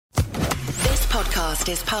Podcast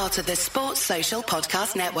is part of the Sports Social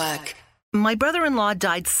Podcast Network. My brother-in-law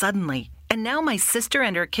died suddenly, and now my sister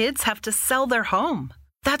and her kids have to sell their home.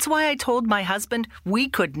 That's why I told my husband we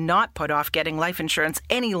could not put off getting life insurance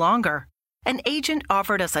any longer. An agent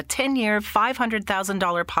offered us a 10-year,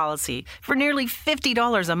 $500,000 policy for nearly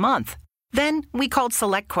 $50 a month. Then we called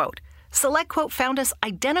SelectQuote. SelectQuote found us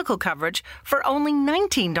identical coverage for only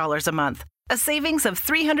 $19 a month, a savings of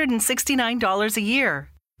 $369 a year.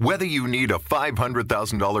 Whether you need a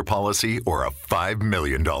 $500,000 policy or a $5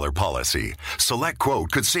 million policy, SelectQuote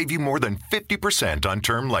could save you more than 50% on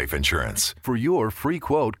term life insurance. For your free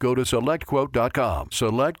quote, go to SelectQuote.com.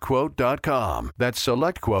 SelectQuote.com. That's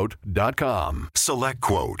SelectQuote.com.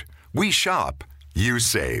 SelectQuote. We shop. You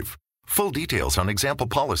save. Full details on example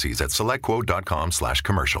policies at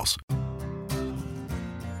SelectQuote.com/commercials.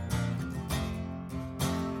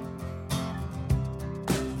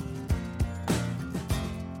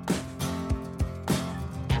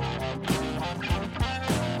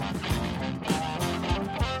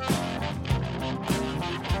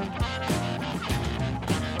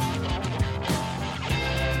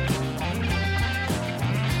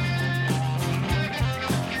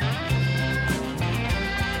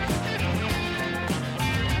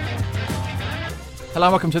 Hello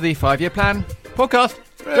and welcome to the 5-Year Plan Podcast.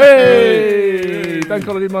 Hey! Bank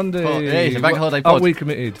Holiday Monday. Hey, it's a Bank Holiday pod. Are we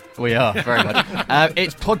committed? We are, very much.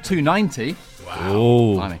 It's Pod 290.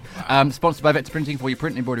 Wow. Sponsored by Vector Printing for your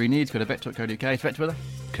printing embroidery needs. Go to vector.co.uk. It's Vector with her.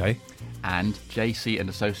 Okay. And JC and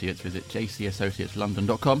Associates. Visit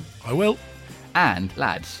jcassociateslondon.com. I will. And,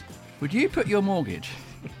 lads, would you put your mortgage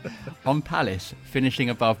on Palace finishing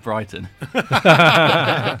above Brighton?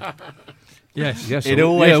 Yes. It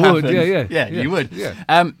always happens. Would. Yeah, you would. Yeah.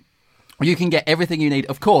 You can get everything you need,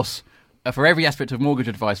 of course, for every aspect of mortgage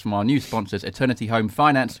advice from our new sponsors, Eternity Home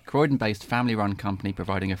Finance, Croydon-based family-run company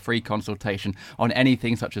providing a free consultation on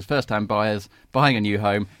anything such as first-time buyers, buying a new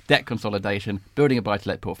home, debt consolidation, building a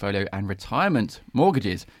buy-to-let portfolio and retirement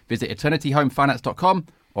mortgages. Visit eternityhomefinance.com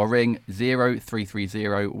or ring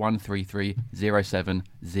 0330 133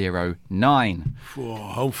 0709. For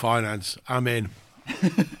home finance, I'm in.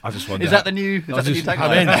 I just wonder. Is that the new tagline?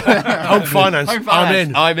 I'm in. Home finance,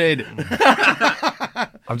 I'm in.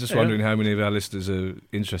 I'm just wondering how many of our listeners are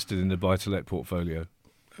interested in the buy-to-let portfolio.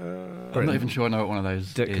 I'm not even sure I know what one of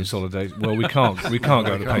those Debt is. consolidation. Well, we can't go at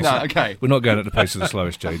the pace. No, okay. We're not going at the pace of the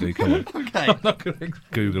slowest, JD. Come on. Okay. I'm not going to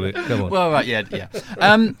Google it. Come on. Well, right, yeah.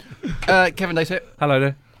 Kevin Daytip, Hello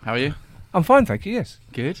there. how are you? I'm fine, thank you. Yes.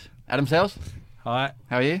 Good. Adam Sales, Hi,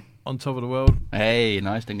 how are you? on top of the world. Hey,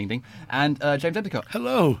 nice, ding, ding, ding. And James Endicott,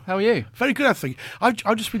 Hello. how are you? Very good, I think. I've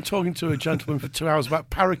just been talking to a gentleman for 2 hours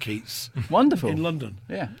about parakeets Wonderful. in London.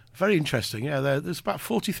 Yeah. Very interesting. Yeah, there's about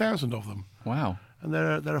 40,000 of them. Wow. And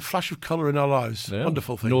they're a flash of colour in our lives. Yeah.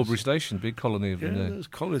 Wonderful things. Norbury Station, big colony of Yeah, them there. there's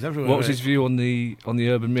colonies everywhere. What was his view on the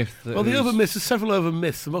urban myth? Well, the urban myths, there's several urban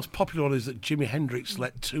myths. The most popular one is that Jimi Hendrix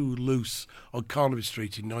let two loose on Carnaby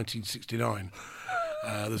Street in 1969.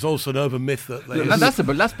 There's also an urban myth that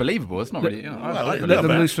That's believable. It's not really. I Let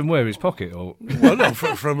them loose from where? His pocket? Or well, no,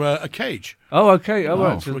 from a cage. Oh, okay. Oh,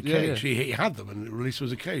 right. From a Yeah, cage. yeah. He had them and released them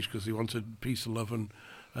as a cage because he wanted peace and love and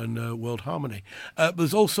world harmony. But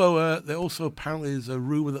there's also there also apparently is a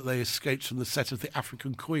rumour that they escaped from the set of The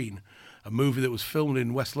African Queen, a movie that was filmed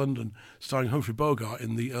in West London starring Humphrey Bogart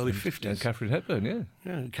in the early 50s. And Catherine Hepburn, yeah.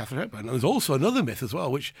 Yeah, Catherine Hepburn. And there's also another myth as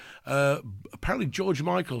well, which apparently George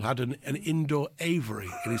Michael had an indoor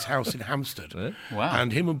aviary in his house in Hampstead. Wow.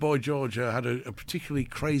 And him and Boy George had a particularly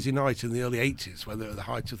crazy night in the early 80s when they were at the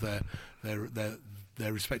height of their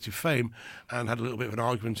respective fame, and had a little bit of an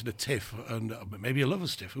argument and a tiff, and maybe a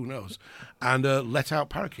lover's tiff, who knows, and let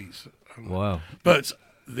out parakeets. Wow. But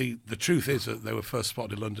the truth is that they were first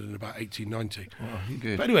spotted in London in about 1890.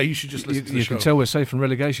 Good. But anyway, you should just listen to the You show. can tell we're safe from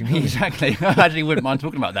relegation. Can't you? Exactly. I actually wouldn't mind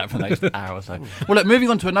talking about that for the next hour or so. Well, look, moving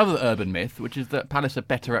on to another urban myth, which is that Palace are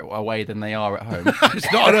better away than they are at home. It's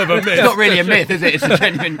not an urban myth. It's not really a myth, is it? It's a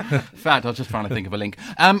genuine fact. I was just trying to think of a link.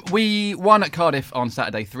 We won at Cardiff on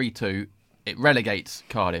Saturday 3-2. It relegates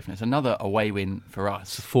Cardiff, and it's another away win for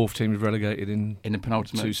us. The fourth team we've relegated in the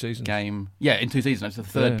penultimate 2 seasons. game. Yeah, in 2 seasons. It's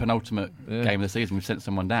the third penultimate game of the season. We've sent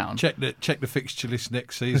someone down. Check the fixture list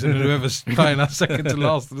next season, and whoever's playing us second to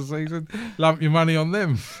last of the season, lump your money on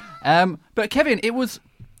them. But Kevin, it was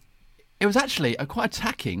actually a quite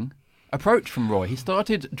attacking approach from Roy. He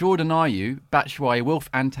started Jordan Ayew, Batshuayi, Wilf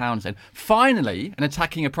and Townsend. Finally, an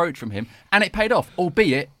attacking approach from him, and it paid off,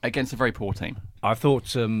 albeit against a very poor team. I thought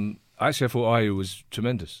Ayew was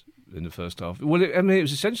tremendous in the first half. Well, it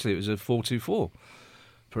was essentially a 4-2-4,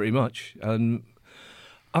 pretty much. And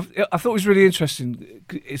I thought it was really interesting.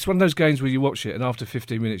 It's one of those games where you watch it, and after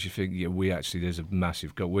 15 minutes, you think, yeah, there's a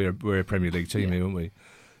massive goal. We're a Premier League team here, aren't we?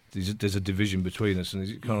 There's a division between us, and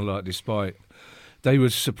it's kind of like, despite they were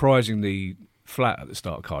surprisingly flat at the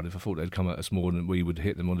start of Cardiff. I thought they'd come at us more than we would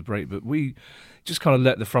hit them on the break, but we just kind of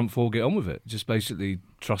let the front four get on with it. Just basically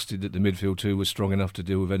trusted that the midfield two was strong enough to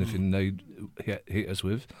deal with anything they'd hit us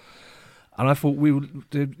with. And I thought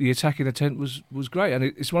the attacking intent was great. And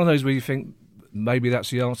it's one of those where you think maybe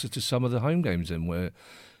that's the answer to some of the home games then, where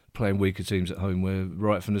playing weaker teams at home, where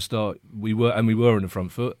right from the start we were on the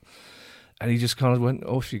front foot. And he just kind of went,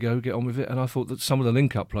 off you go, get on with it. And I thought that some of the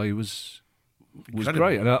link-up play was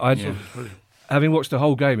great. And having watched the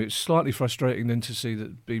whole game, it's slightly frustrating then to see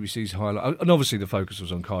that BBC's highlight, and obviously the focus was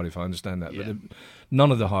on Cardiff, I understand that, but none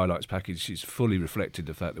of the highlights packages fully reflected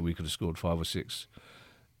the fact that we could have scored 5 or 6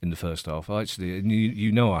 in the first half. Actually, and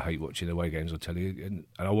you know I hate watching away games, I'll tell you, and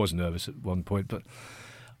I was nervous at one point, but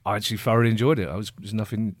I actually thoroughly enjoyed it. There's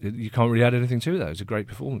nothing, you can't really add anything to that. It was a great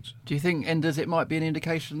performance. Do you think, Enders, it might be an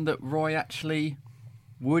indication that Roy actually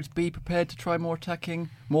would be prepared to try more attacking,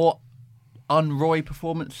 more un-Roy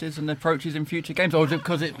performances and approaches in future games, or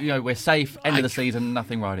because we're safe, end of the season,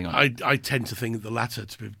 nothing riding on it? I tend to think the latter.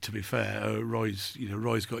 To be fair, Roy's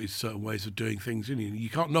got his certain ways of doing things. You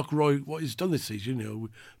can't knock Roy what he's done this season.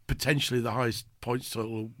 Potentially the highest points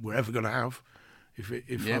total we're ever going to have if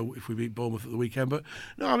we beat Bournemouth at the weekend. But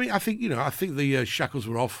no, I think the shackles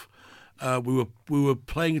were off. We were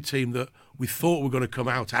playing a team that we thought were going to come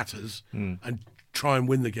out at us and try and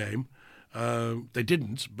win the game. They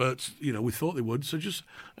didn't, but we thought they would. So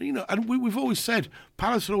and we've always said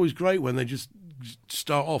Palace are always great when they just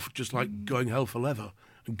start off just like going hell for leather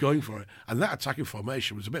and going for it. And that attacking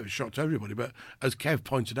formation was a bit of a shock to everybody. But as Kev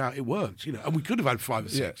pointed out, it worked. And we could have had 5 or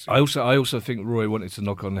 6. I also think Roy wanted to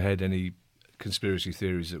knock on the head any conspiracy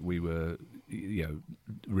theories that we were,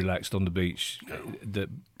 relaxed on the beach, that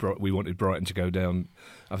we wanted Brighton to go down.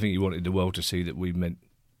 I think he wanted the world to see that we meant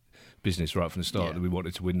business right from the start, that we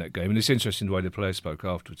wanted to win that game. And it's interesting the way the players spoke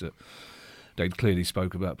afterwards, that they clearly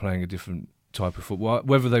spoke about playing a different type of football.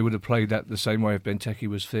 Whether they would have played that the same way if Benteke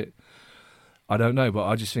was fit, I don't know, but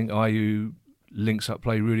I just think IU links up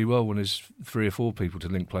play really well when there's 3 or 4 people to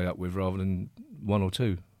link play up with rather than 1 or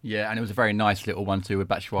 2. Yeah, and it was a very nice little 1-2 with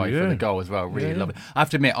Batshuayi for the goal as well. Really love it. I have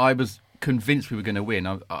to admit, I was convinced we were going to win.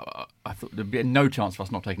 I thought there'd be no chance for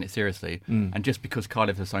us not taking it seriously. And just because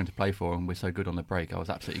Cardiff are something to play for and we're so good on the break, I was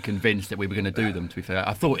absolutely convinced that we were going to do them, to be fair.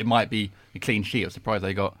 I thought it might be a clean sheet. I was surprised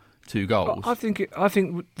they got 2 goals. I think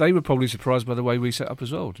they were probably surprised by the way we set up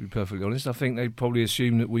as well, to be perfectly honest. I think they probably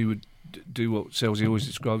assumed that we would do what Selzy always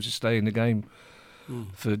describes as stay in the game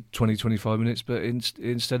for 20-25 minutes, but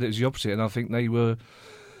instead it was the opposite, and I think they were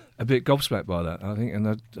a bit gobsmacked by that.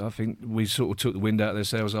 I think we sort of took the wind out of their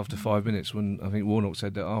sails after 5 minutes, when I think Warnock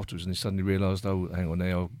said that afterwards, and they suddenly realised, oh, hang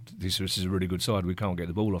on, this is a really good side. We can't get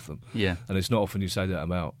the ball off them. Yeah, and it's not often you say that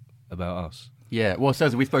about us. Yeah, well,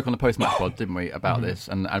 Selzy, we spoke on the post-match pod, didn't we, about this,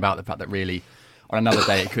 and about the fact that really, on another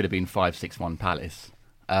day, it could have been 5-6-1 Palace.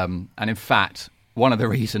 And in fact, one of the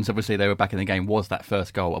reasons, obviously, they were back in the game was that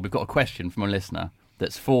first goal. We've got a question from a listener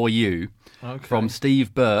that's for you, from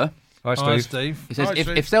Steve Burr. Hi, Steve. He says,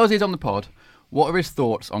 if Selzy is on the pod, what are his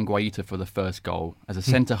thoughts on Guaita for the first goal? As a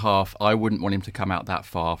centre-half, I wouldn't want him to come out that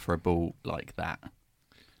far for a ball like that.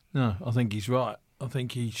 No, I think he's right. I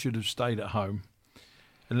think he should have stayed at home.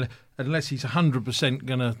 Unless he's 100%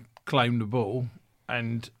 going to claim the ball,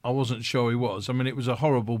 and I wasn't sure he was. I mean, it was a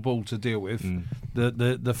horrible ball to deal with.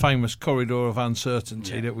 The famous corridor of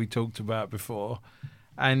uncertainty that we talked about before.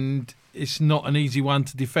 And it's not an easy one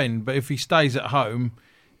to defend. But if he stays at home,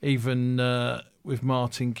 even with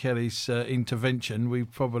Martin Kelly's intervention, we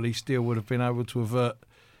probably still would have been able to avert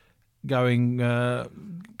going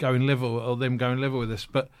level, or them going level with us.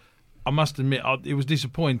 But I must admit, it was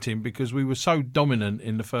disappointing because we were so dominant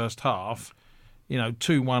in the first half.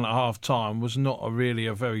 2-1 at half time was not really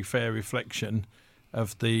a very fair reflection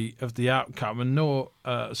of the outcome, and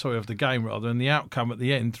of the game rather. And the outcome at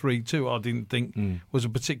the end, 3-2, I didn't think was a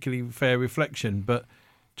particularly fair reflection. But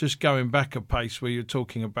just going back a pace, where you're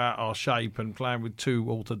talking about our shape and playing with 2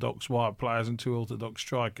 orthodox wide players and 2 orthodox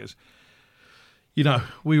strikers,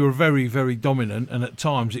 we were very, very dominant, and at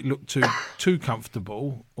times it looked too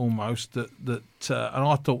comfortable almost. And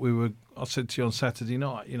I thought we were. I said to you on Saturday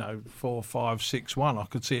night, 4-5-6-1. I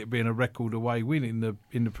could see it being a record away win in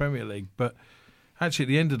the Premier League. But actually, at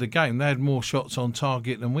the end of the game, they had more shots on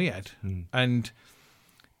target than we had, and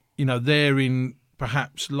therein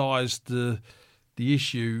perhaps lies the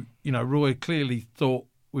issue. Roy clearly thought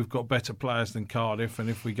we've got better players than Cardiff, and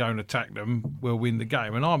if we go and attack them, we'll win the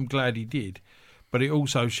game. And I'm glad he did. But it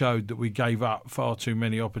also showed that we gave up far too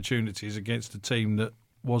many opportunities against a team that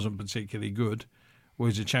wasn't particularly good,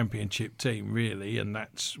 was a championship team, really, and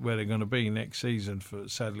that's where they're going to be next season,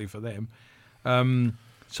 sadly for them.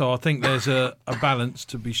 So I think there's a balance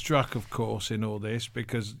to be struck, of course, in all this,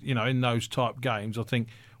 because, in those type games, I think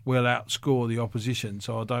we'll outscore the opposition,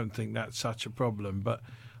 so I don't think that's such a problem. But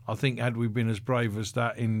I think had we been as brave as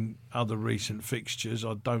that in other recent fixtures,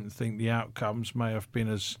 I don't think the outcomes may have been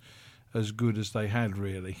as good as they had,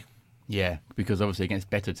 really. Yeah, because obviously against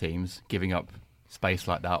better teams, giving up space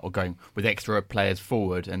like that or going with extra players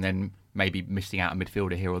forward and then maybe missing out a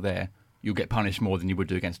midfielder here or there, you'll get punished more than you would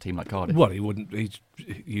do against a team like Cardiff. Well,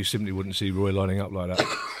 you simply wouldn't see Roy lining up like that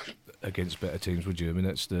against better teams, would you? I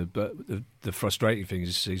mean, but the frustrating thing is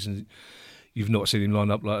this season, you've not seen him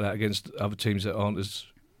line up like that against other teams that aren't as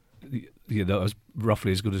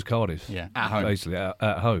roughly as good as Cardiff. Yeah, at home. Basically,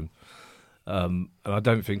 at home. And I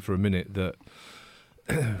don't think for a minute that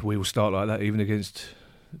we will start like that even against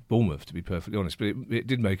Bournemouth, to be perfectly honest. But it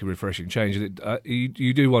did make a refreshing change.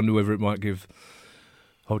 You do wonder whether it might give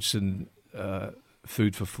Hodgson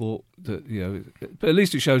food for thought. But at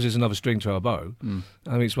least it shows there's another string to our bow. I mean,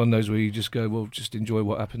 it's one of those where you just go, well, just enjoy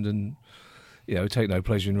what happened and take no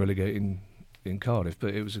pleasure in relegating in Cardiff.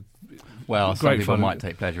 But it was some people might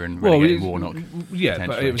take pleasure in relegating Warnock. Yeah,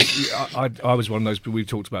 but it was. I was one of those people. We've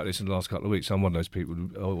talked about this in the last couple of weeks. I'm one of those people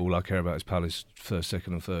who all I care about is Palace first,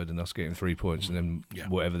 second, and third, and us getting 3 points, and then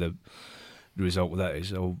whatever the result of that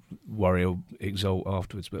is, I'll worry or exult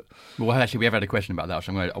afterwards. But we have had a question about that,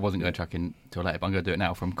 which I wasn't going to chuck in till later, but I'm going to do it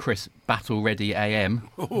now from Chris Battle Ready AM.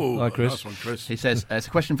 Hi, Chris. Nice one, Chris. He says it's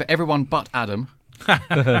a question for everyone but Adam.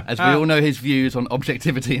 As we all know his views on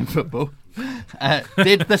objectivity in football.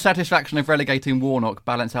 Did the satisfaction of relegating Warnock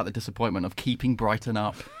balance out the disappointment of keeping Brighton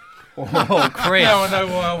up? Oh, Chris! Now I know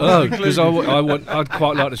why because I'd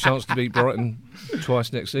quite like the chance to beat Brighton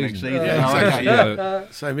twice next season.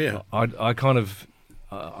 Same here. I kind of,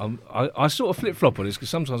 I sort of flip flop on this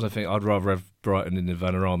because sometimes I think I'd rather have Brighton in the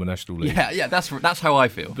Vanarama National League. Yeah, that's how I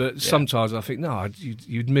feel. But sometimes I think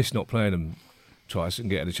you'd miss not playing them twice and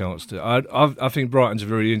getting a chance to. I think Brighton's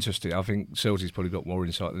very interesting. I think Celtic's probably got more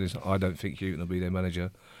insight than this. I don't think Houghton will be their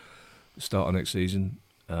manager start of next season.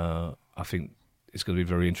 I think it's going to be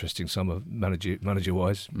very interesting summer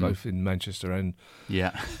manager-wise, both in Manchester and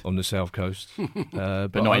on the south coast.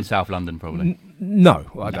 but not in South London, probably. No,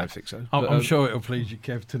 I don't think so. I'm sure it'll please you,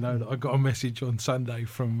 Kev, to know that I got a message on Sunday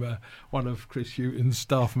from one of Chris Houghton's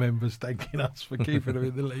staff members thanking us for keeping him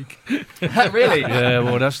in the league. Really? Yeah,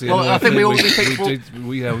 well, that's the I think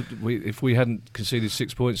if we hadn't conceded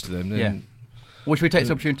 6 points to them, then... Yeah. Well, should we take this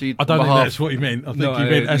opportunity? I don't think that's what he meant. I think he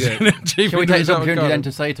meant as an achievement. Shall we take this opportunity then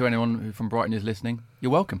to say to anyone who from Brighton is listening,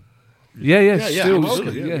 you're welcome? Yeah.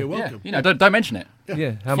 Still, you're welcome. Don't mention it.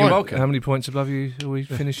 Yeah, how many points above you are we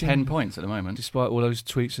finishing? 10 points at the moment, despite all those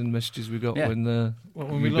tweets and messages we got when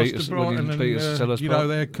we lost to Brighton, and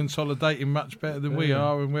they're consolidating much better than we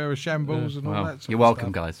are, and we're a shambles and all that. You're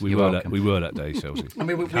welcome, guys. We were that day, Chelsea. Come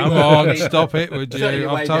on, stop it, would you?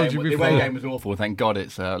 I've told you before. The away game was awful. Thank God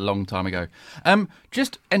it's a long time ago.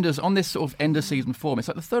 Just Enders on this sort of end of season form. It's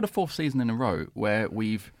like the third or fourth season in a row where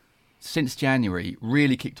we've, since January,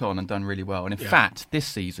 really kicked on and done really well. And in fact, this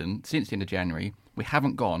season, since the end of January, we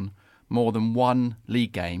haven't gone more than one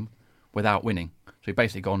league game without winning. So we've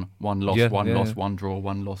basically gone one loss, loss, one draw,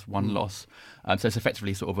 one loss, one loss. So it's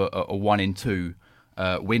effectively sort of a 1 in 2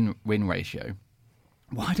 win ratio.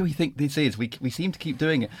 Why do we think this is? We seem to keep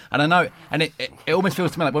doing it. And I know, and it almost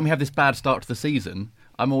feels to me like when we have this bad start to the season,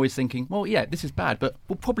 I'm always thinking, well, yeah, this is bad, but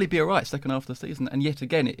we'll probably be all right second half of the season. And yet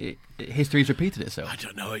again, history's repeated itself. I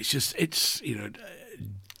don't know. It's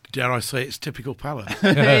dare I say, it's typical Palace.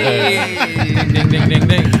 Ding, ding, ding,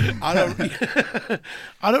 ding. I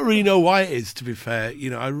don't really know why it is, to be fair.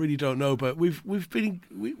 I really don't know. But we've been,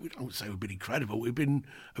 I would say we've been incredible. We've been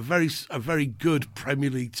a very good Premier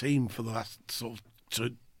League team for the last sort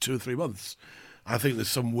of 2 or 3 months. I think there's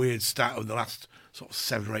some weird stat of the last sort of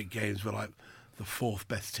 7 or 8 games we're like the 4th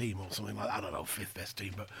best team or something like that. I don't know, 5th best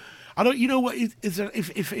team, but I don't. You know what? Is there,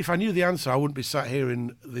 if I knew the answer, I wouldn't be sat here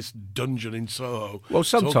in this dungeon in Soho. Well,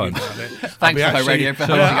 sometimes. Thanks for radio.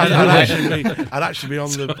 I'd actually be on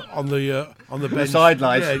the bench,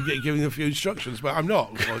 sidelines, giving a few instructions, but I'm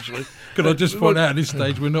not, unfortunately. Could I just point out at this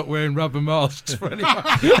stage we're not wearing rubber masks for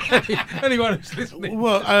anyone who's listening?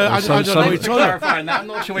 Well, I don't know. Thanks for clarifying that. I'm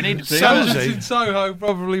not sure we need to. Sergeants in Soho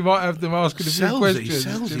probably might have them asking a few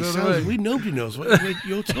questions. Nobody knows what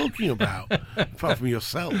you're talking about, apart from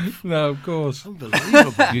yourself. No, of course.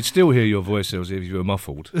 Unbelievable. You'd still hear your voice, Elsie, if you were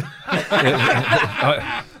muffled.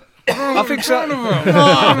 I think so.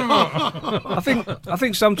 I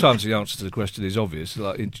think sometimes the answer to the question is obvious.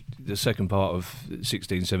 Like in the second part of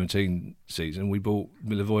 16-17 season, we bought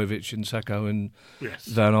Milivojevic and Sacco and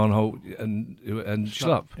Van Arnholt and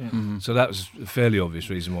Schlupp. Yeah. Mm-hmm. So that was a fairly obvious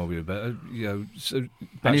reason why we were better.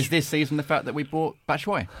 And is this season the fact that we bought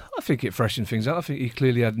Batshuayi? I think it freshened things up. I think he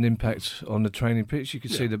clearly had an impact on the training pitch. You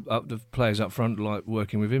could see the players up front like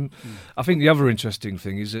working with him. I think the other interesting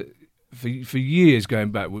thing is that for years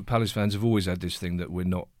going back, Palace fans have always had this thing that we're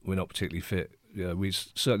not particularly fit. We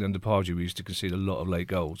certainly under Pardew we used to concede a lot of late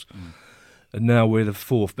goals, and now we're the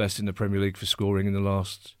fourth best in the Premier League for scoring in the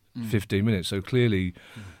last 15 minutes. So clearly,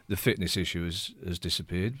 the fitness issue has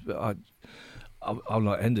disappeared. But I'm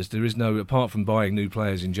like Enders. There is no, apart from buying new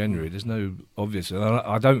players in January, there's no obvious.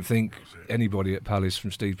 I don't think anybody at Palace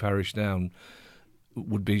from Steve Parish down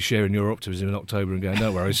would be sharing your optimism in October and going,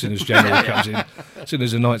 don't worry, as soon as January comes in, as soon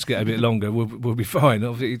as the nights get a bit longer, we'll be fine.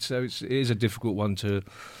 It is a difficult one to.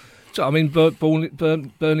 So, I mean, Burnley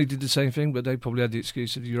did the same thing, but they probably had the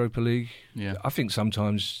excuse of the Europa League. Yeah. I think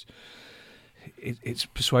sometimes it's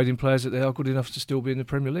persuading players that they are good enough to still be in the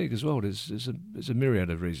Premier League as well. There's a myriad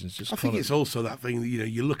of reasons. I think it's also that thing that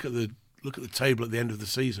you look at the table at the end of the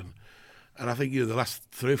season. And I think the last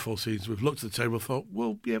 3 or 4 seasons we've looked at the table and thought,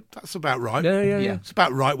 well, yeah, that's about right. Yeah. It's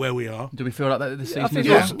about right where we are. Do we feel like that this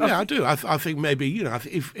season? I do. I think maybe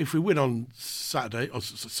if we win on Saturday or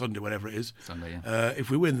Sunday, whatever it is, if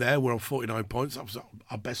we win there, we're on 49 points. That was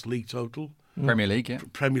our best league total. Premier League, yeah.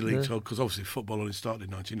 Premier League total, because obviously football only started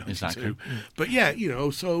in 1992. Exactly. But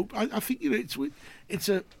so I think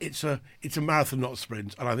it's a marathon, not a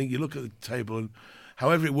sprint. And I think you look at the table and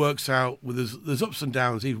however it works out, there's ups and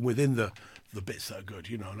downs even within the bits that are good,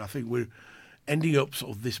 and I think we're ending up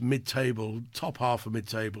sort of this mid-table, top half of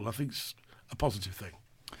mid-table. I think it's a positive thing.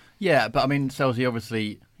 Yeah, but I mean, Selzy,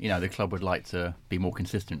 obviously, the club would like to be more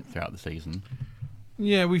consistent throughout the season.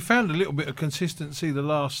 Yeah, we found a little bit of consistency the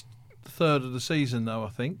last third of the season, though, I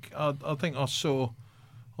think. I think I saw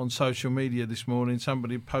on social media this morning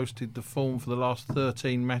somebody posted the form for the last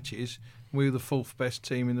 13 matches. We were the 4th best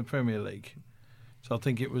team in the Premier League. So I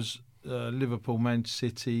think it was Liverpool, Manchester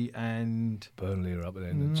City and... Burnley are up there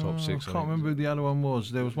in the top 6. I can't remember who the other one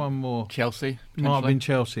was. There was one more. Chelsea? Might have been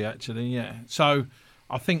Chelsea, actually, yeah. So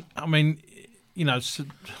I think,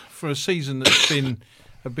 for a season that's been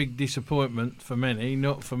a big disappointment for many,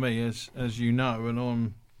 not for me, as you know, and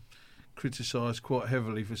I'm criticised quite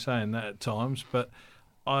heavily for saying that at times, but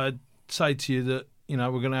I'd say to you that, we're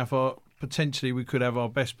going to have potentially we could have our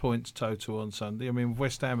best points total on Sunday. I mean,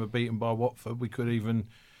 West Ham are beaten by Watford. We could even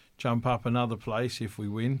jump up another place if we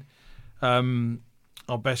win.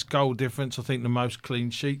 Our best goal difference, I think the most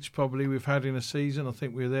clean sheets probably we've had in a season. I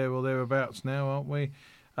think we're there or thereabouts now, aren't we?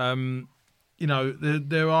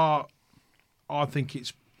 There are, I think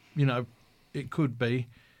it's, it could be,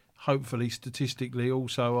 hopefully statistically,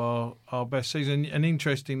 also our best season. And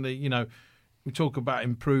interestingly, we talk about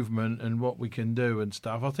improvement and what we can do and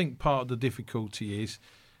stuff. I think part of the difficulty is,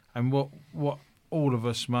 and what all of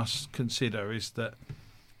us must consider is that,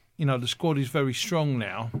 the squad is very strong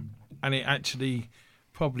now, and it actually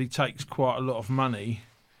probably takes quite a lot of money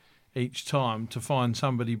each time to find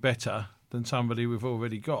somebody better than somebody we've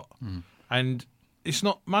already got. And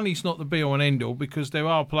money's not the be all and end all, because there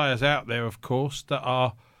are players out there, of course, that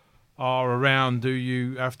are around. Do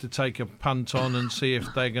you have to take a punt on and see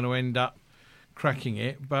if they're going to end up cracking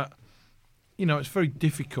it? But it's very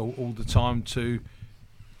difficult all the time to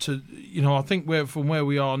I think from where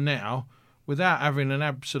we are now, without having an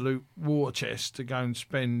absolute war chest to go and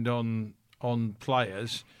spend on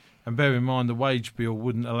players, and bear in mind the wage bill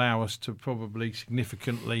wouldn't allow us to probably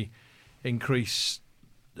significantly increase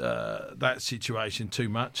that situation too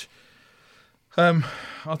much. I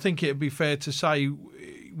think it'd be fair to say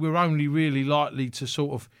we're only really likely to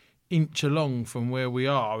sort of inch along from where we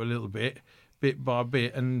are a little bit by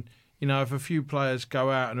bit. And, if a few players go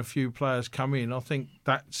out and a few players come in, I think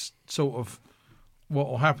that's sort of what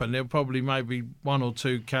will happen. There'll probably maybe 1 or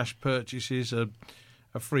 2 cash purchases, a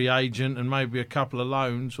free agent, and maybe a couple of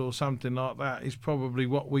loans or something like that is probably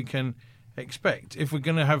what we can expect. If we're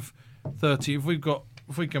going to have 30,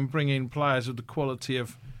 if we can bring in players of the quality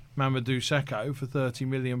of Mamadou Sakho for £30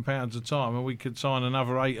 million a time, and we could sign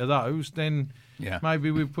another 8 of those, then maybe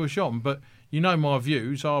we push on. But my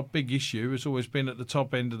views. Our big issue has always been at the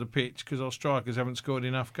top end of the pitch, because our strikers haven't scored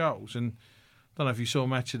enough goals. And I don't know if you saw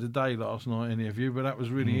Match of the Day last night, any of you, but that was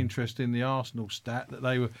really interesting, the Arsenal stat, that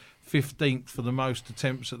they were 15th for the most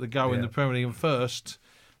attempts at the goal in the Premier League and first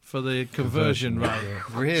for the conversion rate.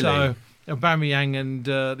 Really? So, Aubameyang and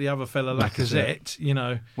the other fella Lacazette, you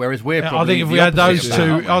know. Whereas we're I probably think if we had those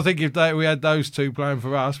two, we had those two playing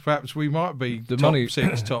for us, perhaps we might be top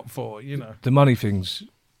 6, top 4. You know, the money thing's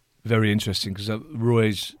very interesting because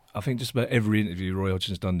Roy's. I think just about every interview Roy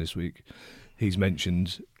Hodgson's done this week, he's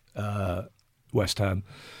mentioned West Ham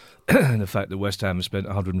and the fact that West Ham has spent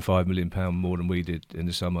 £105 million more than we did in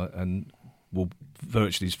the summer and will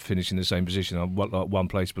virtually finish in the same position, like one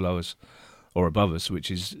place below us or above us,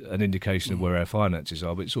 which is an indication of where our finances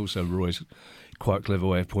are. But it's also Roy's quite clever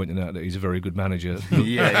way of pointing out that he's a very good manager.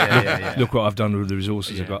 Look what I've done with the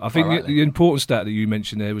resources I've got. I think the important stat that you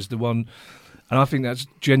mentioned there was the one, and I think that's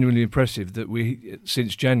genuinely impressive, that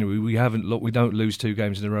since January we don't lose 2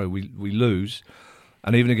 games in a row. We lose,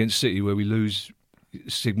 and even against City where we lose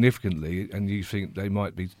significantly, and you think they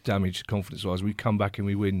might be damaged confidence-wise, we come back and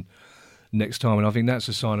we win next time. And I think that's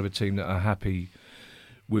a sign of a team that are happy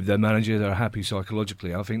with their manager, they're happy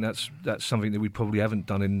psychologically. I think that's something that we probably haven't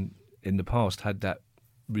done in the past, had that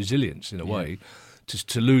resilience in a way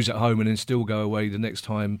to lose at home and then still go away the next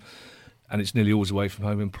time, and it's nearly always away from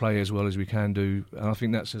home, and play as well as we can do. And I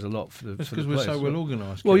think that says a lot for the That's because we're so well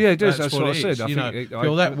organised. Well, yeah, it does. That's what I said. If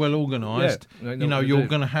you're that well organised, you're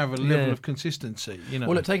going to have a level of consistency. You know.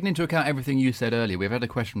 Well, taking into account everything you said earlier, we've had a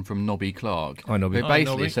question from Nobby Clark, who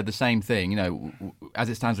basically said the same thing. You know, as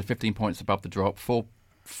it stands, with 15 points above the drop,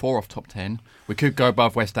 four off top 10. We could go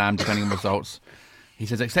above West Ham depending on results. He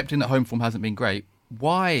says, accepting that home form hasn't been great,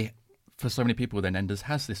 why, for so many people then, Enders,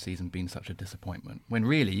 has this season been such a disappointment? When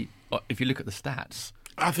really, if you look at the stats,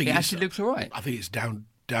 I think it actually looks all right. I think it's down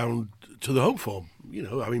to the home form. You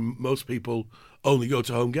know, I mean, most people only go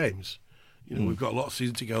to home games. You know, we've got a lot of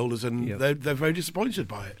season ticket holders, and they're very disappointed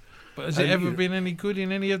by it. But has it ever been any good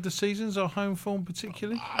in any of the seasons, or home form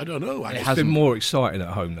particularly? I don't know. It's been more exciting at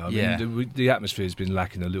home now. I mean, the atmosphere has been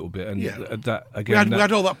lacking a little bit, and that again. We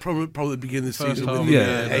had all that probably at the beginning of the season with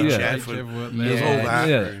HF and all that.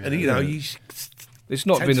 And you know, it's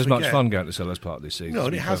not been as much fun going to Sellers Park this season. No,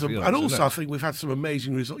 and it hasn't. And also, I think we've had some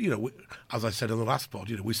amazing results. You know, as I said on the last pod,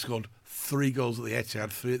 you know, we scored 3 goals at the Etihad,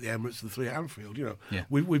 3 at the Emirates, and 3 at Anfield. You know,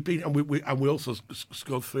 we've been and we also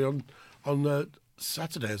scored 3 on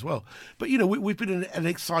Saturday as well. But you know, we've been an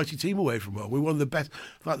exciting team away from home. We're one of the best,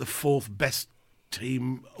 like the 4th best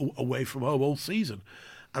team away from home all season.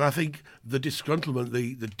 And I think the disgruntlement,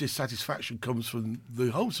 the dissatisfaction comes from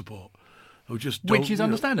the home support, who just which is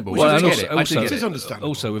understandable. Well, and it is understandable.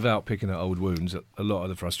 Also, without picking at old wounds, a lot of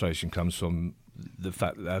the frustration comes from the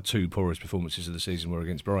fact that our 2 poorest performances of the season were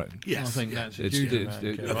against Brighton. Yes, I think that's a huge amount.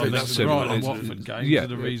 I think that's the Brighton and Watford games are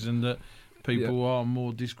the reason that people are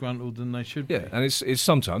more disgruntled than they should be. Yeah, and it's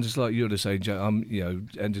sometimes it's like you're to say, you know,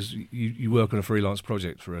 and just you work on a freelance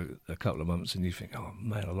project for a couple of months, and you think, oh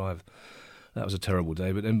man, alive, that was a terrible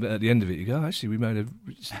day. But then at the end of it, you go, actually, we made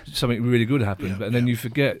something really good happen. And then you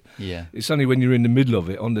forget. Yeah, it's only when you're in the middle of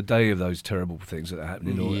it, on the day of those terrible things that are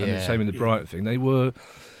happening, and the same in the Brighton thing. They were,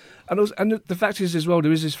 and the fact is as well,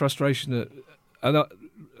 there is this frustration that, and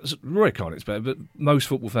Roy can't explain, but most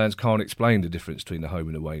football fans can't explain the difference between the home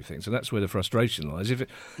and away thing. So that's where the frustration lies. If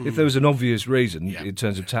there was an obvious reason in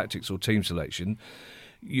terms of tactics or team selection,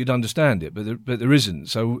 you'd understand it, but there isn't.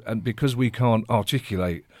 So, and because we can't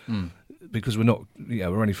articulate, because we're not,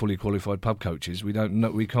 we're only fully qualified pub coaches. We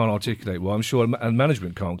can't articulate. Well, I'm sure, and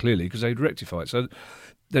management can't clearly because they'd rectify it. So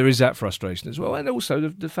there is that frustration as well, and also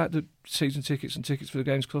the fact that season tickets and tickets for the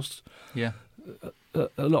games cost. Yeah.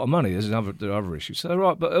 A lot of money. There are other issues. So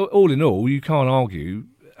right, but all in all, you can't argue.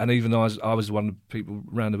 And even I was one of the people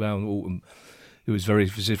round about in autumn who was very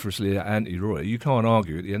vociferously anti-Roy. You can't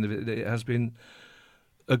argue at the end of it that it has been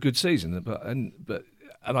a good season. But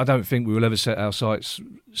I don't think we will ever set our sights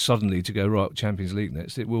suddenly to go right Champions League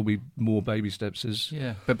next. It will be more baby steps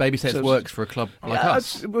but baby steps works for a club like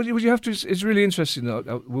us. Well, you have to. It's really interesting.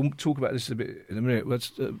 We'll talk about this a bit in a minute.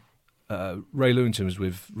 Ray Lewington was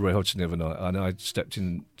with Roy Hodgson the other night, and I stepped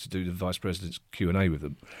in to do the Vice President's Q&A with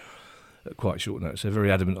them at quite short notice. They're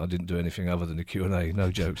very adamant I didn't do anything other than the Q&A,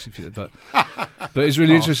 no jokes. But it's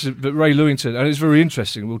really interesting. But Ray Lewington, and it's very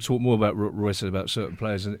interesting, we'll talk more about what Roy said about certain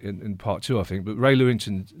players in part 2, I think, but Ray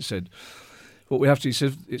Lewington said, he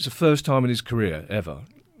said it's the first time in his career ever,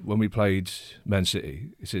 when we played Man City,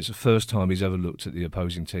 he said it's the first time he's ever looked at the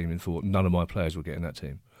opposing team and thought, none of my players will get in that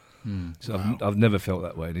team. So wow. I've never felt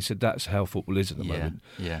that way, and he said that's how football is at the moment.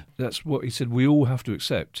 That's what he said. We all have to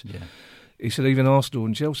accept. He said even Arsenal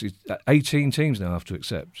and Chelsea, 18 teams now have to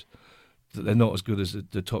accept that they're not as good as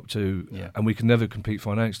the top 2, and we can never compete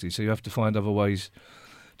financially. So you have to find other ways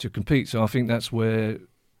to compete. So I think that's where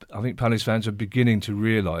I think Palace fans are beginning to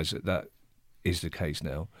realise that is the case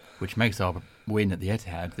now, which makes our win at the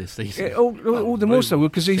Etihad this season. Yeah, all the more so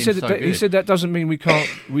because he said he said that doesn't mean we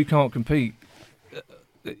can't compete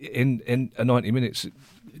in a 90 minutes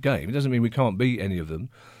game. It doesn't mean we can't beat any of them.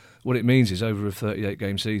 What it means is over a 38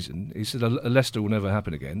 game season, he said a Leicester will never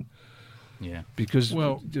happen again. Yeah, because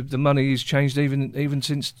the money has changed even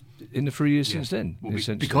since in the 3 years since then. Well,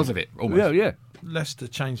 because of it, almost. Yeah. Leicester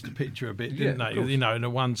changed the picture a bit, didn't they? Course. You know, in the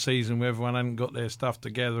one season where everyone hadn't got their stuff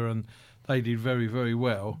together and they did very, very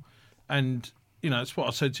well. And, you know, it's what I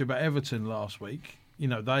said to you about Everton last week. You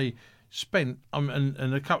know, they spent,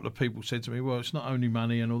 and a couple of people said to me, well, it's not only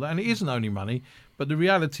money and all that. And it isn't only money, but the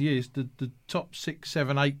reality is the top 6,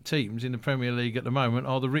 7, 8 teams in the Premier League at the moment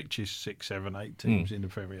are the richest 6, 7, 8 teams in the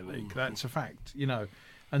Premier League. That's a fact, you know.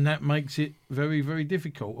 And that makes it very, very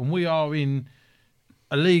difficult. And we are in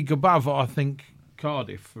a league above, I think,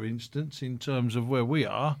 Cardiff, for instance, in terms of where we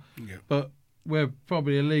are. Yeah. But we're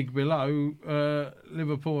probably a league below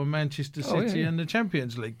Liverpool and Manchester City and the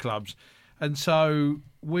Champions League clubs. And so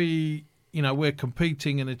we're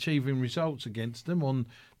competing and achieving results against them on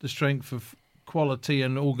the strength of quality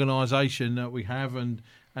and organisation that we have and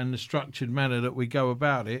the structured manner that we go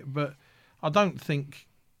about it. But I don't think,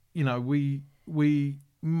 you know,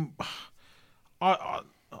 I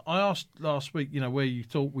asked last week, you know, where you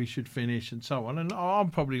thought we should finish and so on. And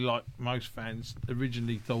I'm probably like most fans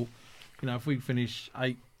originally thought, you know, if we finish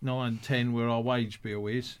 8, 9, 10 where our wage bill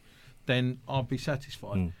is, then I'll be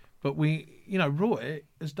satisfied. But Roy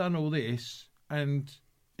has done all this, and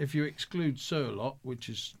if you exclude Surlot, which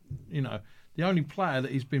is, you know, the only player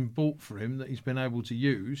that he's been bought for him that he's been able to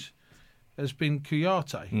use has been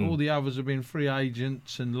Kouyaté. All the others have been free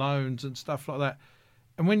agents and loans and stuff like that.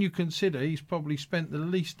 And when you consider he's probably spent the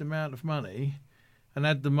least amount of money and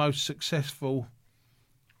had the most successful,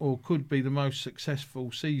 or could be the most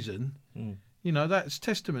successful season, you know, that's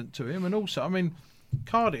testament to him. And also, I mean,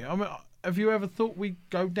 Cardiff, have you ever thought we'd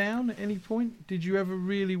go down at any point? Did you ever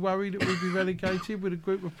really worry that we'd be relegated with a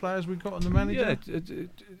group of players we've got on the manager? Yeah, to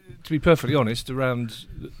be perfectly honest, around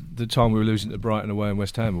the time we were losing to Brighton away and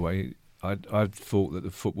West Ham away, I thought that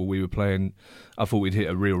the football we were playing, I thought we'd hit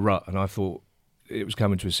a real rut, and I thought it was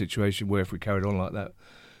coming to a situation where if we carried on like that,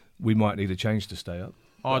 we might need a change to stay up.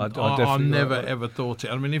 I never ever thought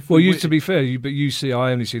it. I mean, to be fair,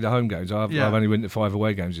 I only see the home games. I've only went to 5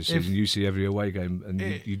 away games this season. You see every away game, and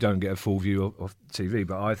you don't get a full view of TV.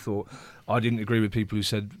 But I thought I didn't agree with people who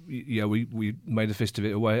said, we made a fist of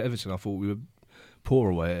it away at Everton. I thought we were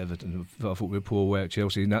poor away at Everton. I thought we were poor away at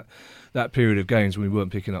Chelsea. In that period of games when we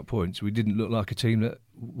weren't picking up points, we didn't look like a team that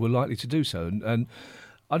were likely to do so. And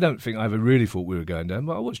I don't think I ever really thought we were going down,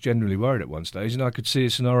 but I was genuinely worried at one stage, and I could see a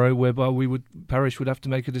scenario whereby Parish would have to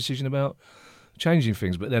make a decision about changing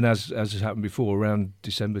things. But then, as has happened before, around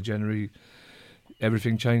December, January,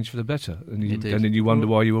 everything changed for the better, and then you wonder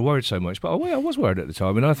why you were worried so much. But I was worried at the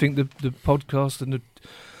time, and I think the podcast and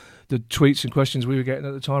the tweets and questions we were getting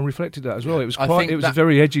at the time reflected that as well. It was a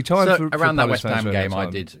very edgy time. So around that West Ham game,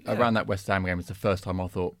 around that West Ham game was the first time I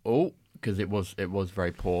thought, because it was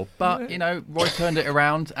very poor. But, you know, Roy turned it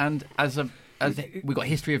around, and as we got a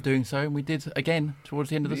history of doing so, and we did again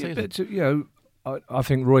towards the end of the season. But, I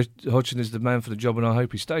think Roy Hodgson is the man for the job, and I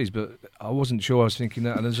hope he stays. But I wasn't sure I was thinking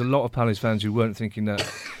that, and there's a lot of Palace fans who weren't thinking that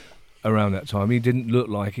around that time. He didn't look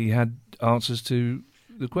like he had answers to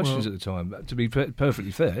the questions at the time, to be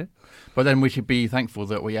perfectly fair. But then we should be thankful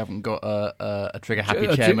that we haven't got a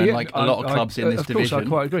trigger-happy chairman like a lot of clubs in this division. Of course, I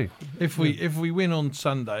quite agree. If we win on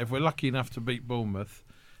Sunday, if we're lucky enough to beat Bournemouth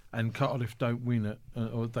and Cardiff don't win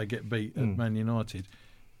or they get beat at Man United,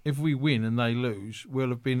 if we win and they lose, we'll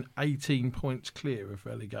have been 18 points clear of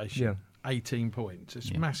relegation. Yeah. 18 points.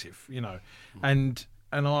 It's massive, you know. And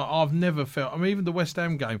I've never felt... I mean, even the West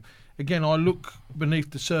Ham game, again, I look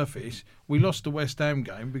beneath the surface. We lost the West Ham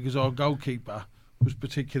game because our goalkeeper was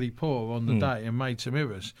particularly poor on the day and made some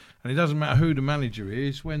errors. And it doesn't matter who the manager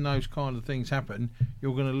is, when those kind of things happen,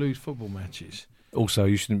 you're going to lose football matches. Also,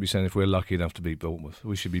 you shouldn't be saying if we're lucky enough to beat Bournemouth.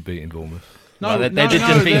 We should be beating Bournemouth. No, they did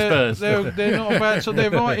just beat Spurs. They're not about, so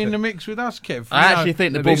they're right in the mix with us, Kev. I actually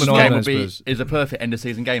think the Bournemouth game is a perfect end of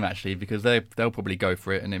season game, actually, because they'll probably go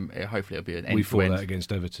for it, and then hopefully it'll be an end. We fought that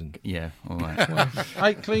against Everton. Yeah, all right. Well,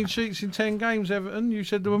 8 clean sheets in 10 games, Everton. You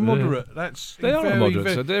said they were moderate. They are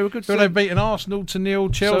moderate. So they're a good. So they've beaten Arsenal to 0,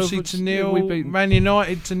 Chelsea to 0, Man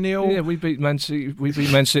United to 0. Yeah, we beat Man City. We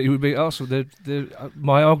beat Arsenal.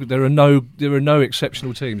 My argument, there are no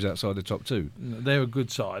exceptional teams outside the top 2. They're a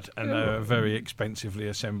good side, and they're a very expensively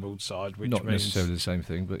assembled side, which not means necessarily the same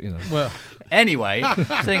thing, but you know. Well, anyway,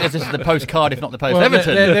 seeing as this is the post Cardiff, not the post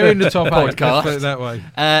Everton, they're in the top podcast. Let's put it that way.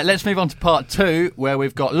 Let's move on to part 2, where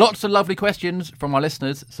we've got lots of lovely questions from our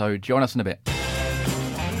listeners. So join us in a bit.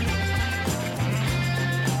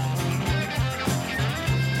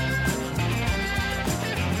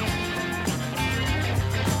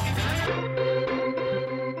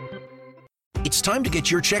 It's time to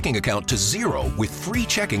get your checking account to zero with free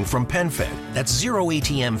checking from PenFed. That's zero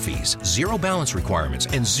ATM fees, zero balance requirements,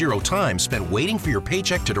 and zero time spent waiting for your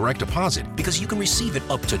paycheck to direct deposit because you can receive it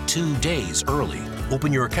up to 2 days early.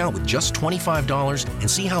 Open your account with just $25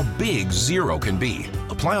 and see how big zero can be.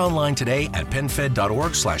 Apply online today at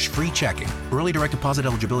PenFed.org/free checking. Early direct deposit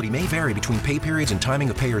eligibility may vary between pay periods and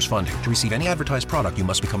timing of payers' funding. To receive any advertised product, you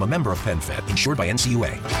must become a member of PenFed, insured by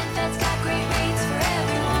NCUA.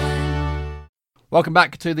 Welcome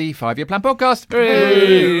back to the 5-Year Plan Podcast.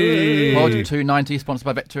 Hey! Pod 290, sponsored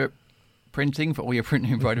by Vector Printing for all your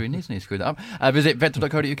printing embroidery needs. And you screwed that up. Visit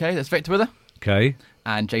vector.co.uk. That's Vector with her. Okay.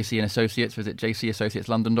 And JC and Associates. Visit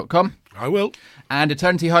jcassociateslondon.com. I will. And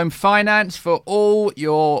Eternity Home Finance for all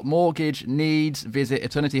your mortgage needs. Visit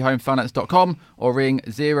eternityhomefinance.com or ring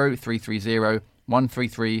 0330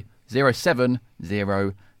 133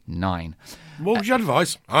 0709. Mortgage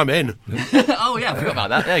advice? I'm in. Oh, yeah, I forgot about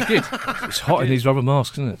that. Yeah, good. It's hot in these rubber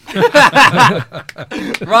masks, isn't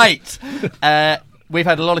it? Right. We've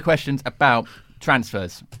had a lot of questions about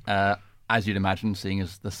transfers, as you'd imagine, seeing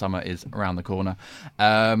as the summer is around the corner.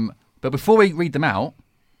 But before we read them out,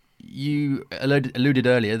 you alluded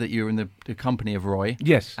earlier that you were in the company of Roy.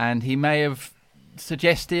 Yes. And he may have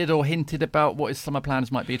suggested or hinted about what his summer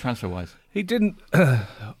plans might be transfer-wise. He didn't.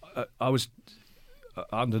 I was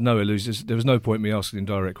under no illusions. There was no point me asking him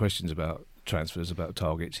direct questions about transfers, about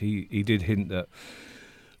targets. He did hint that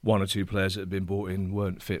one or two players that had been brought in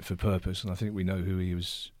weren't fit for purpose, and I think we know who he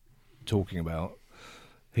was talking about.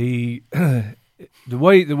 The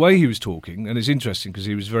way he was talking, and it's interesting because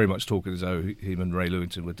he was very much talking as though him and Ray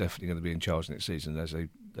Lewington were definitely going to be in charge next season, as they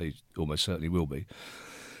almost certainly will be.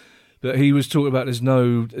 But he was talking about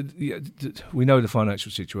we know the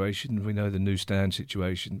financial situation, we know the new stand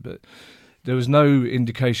situation, but there was no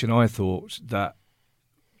indication, I thought, that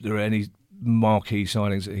there were any marquee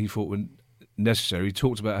signings that he thought were necessary. He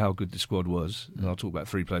talked about how good the squad was, and I'll talk about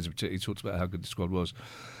 3 players in particular. He talked about how good the squad was.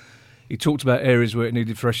 He talked about areas where it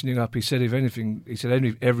needed freshening up. He said, if anything,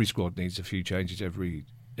 every squad needs a few changes every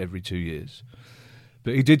 2 years.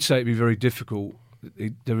 But he did say it'd be very difficult.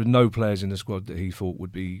 There were no players in the squad that he thought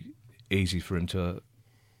would be easy for him to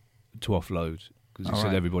offload. Because he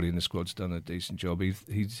said everybody in the squad's done a decent job. He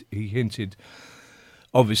hinted,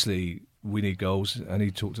 obviously, we need goals, and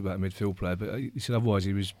he talked about a midfield player, but he said otherwise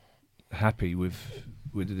he was happy with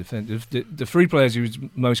the defence. The 3 players he was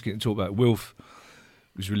most keen to talk about, Wilf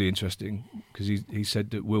was really interesting, because he said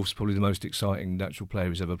that Wilf's probably the most exciting natural player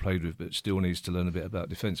he's ever played with, but still needs to learn a bit about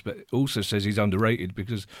defence. But also says he's underrated,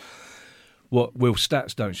 because what Wilf's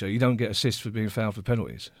stats don't show, you don't get assists for being fouled for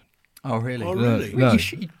penalties. Oh really? Oh really? No.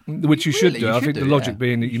 Which you should really? do. You I should think do, the logic yeah.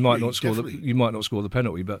 being that you might not Definitely. score the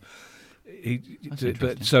penalty, but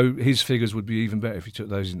interesting. so his figures would be even better if he took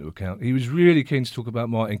those into account. He was really keen to talk about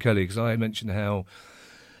Martin Kelly, because I mentioned how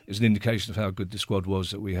it was an indication of how good the squad was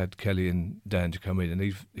that we had Kelly and Dan to come in,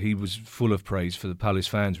 and he was full of praise for the Palace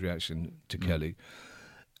fans' reaction to Kelly,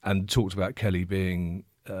 and talked about Kelly being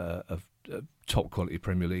a top quality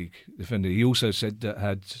Premier League defender. He also said that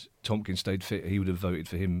had Tompkins stayed fit, he would have voted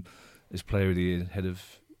for him as Player of the Year ahead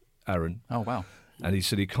of Aaron. Oh, wow. And he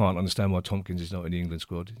said he can't understand why Tompkins is not in the England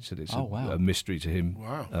squad. He said it's a mystery to him.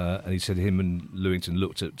 Wow. And he said him and Lewington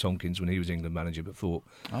looked at Tompkins when he was England manager, but thought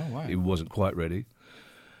he wasn't quite ready.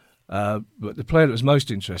 But the player that was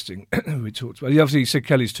most interesting, we talked about. Obviously, he said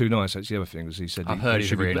Kelly's too nice. That's the other thing. He said he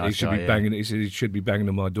should be banging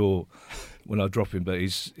on my door when I drop him. But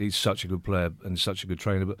he's such a good player and such a good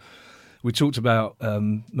trainer. But we talked about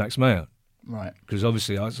Max Meyer. Right. Because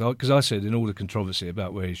obviously, I said in all the controversy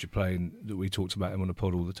about where he should play, and that we talked about him on the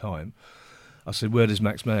pod all the time, I said, where does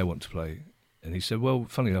Max Meyer want to play? And he said, well,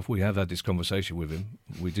 funny enough, we have had this conversation with him.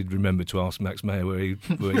 We did remember to ask Max Meyer where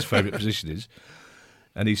his favourite position is.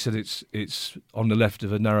 And he said it's on the left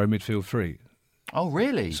of a narrow midfield 3. Oh,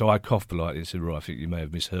 really? So I coughed politely and said, right, I think you may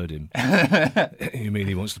have misheard him. You mean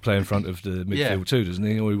he wants to play in front of the midfield 2, doesn't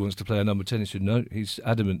he? Or he wants to play a number 10? He said, no, he's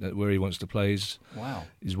adamant that where he wants to play is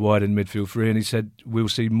wide in midfield 3. And he said, we'll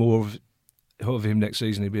see more of him next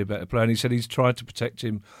season. He'll be a better player. And he said he's tried to protect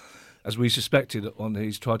him, as we suspected,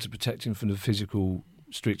 he's tried to protect him from the physical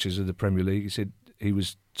strictures of the Premier League. He said he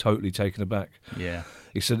was totally taken aback. Yeah.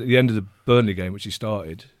 He said at the end of the Burnley game, which he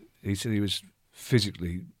started, he said he was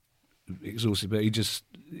physically exhausted, but he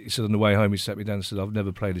said on the way home, he sat me down and said, I've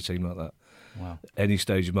never played a team like that. Wow. Any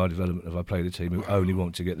stage of my development have I played a team who only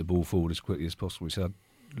want to get the ball forward as quickly as possible. He said, I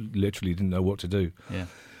literally didn't know what to do. Yeah.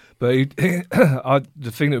 But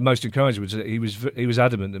the thing that most encouraged me was that he was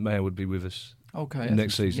adamant that Mayer would be with us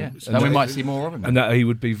next season. Yeah. So we might see more of him. And that he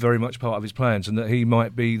would be very much part of his plans, and that he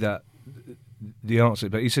might be that the answer.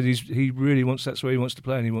 But he said he really wants, that's where he wants to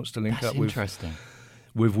play, and he wants to link up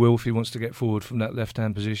with Wilf. He wants to get forward from that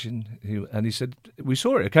left-hand position. And he said, we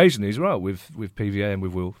saw it occasionally as well with PVA and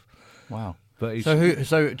with Wilf. Wow. But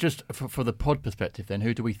so just for the pod perspective then,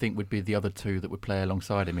 who do we think would be the other two that would play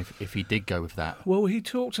alongside him if he did go with that? Well, he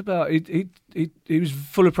talked about he was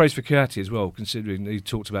full of praise for Chiatti as well, considering he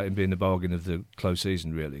talked about him being the bargain of the close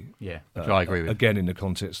season, really. Yeah, which I agree with. Again, in the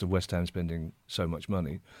context of West Ham spending so much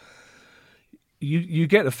money. You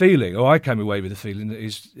get the feeling, or I came away with the feeling,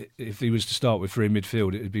 that if he was to start with three in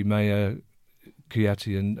midfield, it would be Mayer,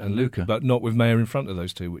 Chiatti and Luca, but not with Mayer in front of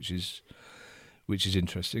those two, which is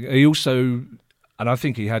interesting. He also, and I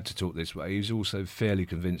think he had to talk this way, he was also fairly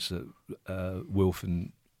convinced that Wilf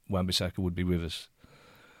and Wan-Bissaka would be with us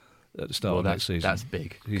at the start of that season. That's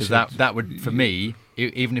big. Because that would, for me,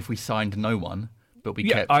 even if we signed no one, but we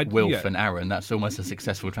kept Wilf and Aaron, that's almost a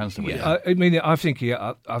successful transfer. Yeah, I mean, I think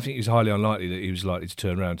it's highly unlikely that he was likely to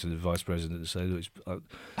turn around to the vice president and say, "Look,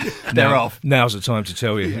 they're off. Now's the time to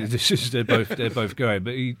tell you. They're both going."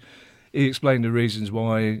 But he explained the reasons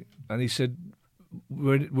why, and he said,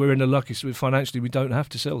 "We're in a lucky financially. We don't have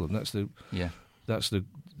to sell them. That's the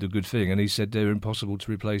good thing." And he said they're impossible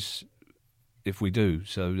to replace if we do.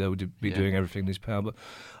 So they would be doing everything in his power. But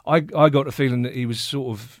I got the feeling that he was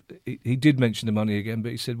sort of, he did mention the money again,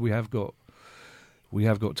 but he said we have got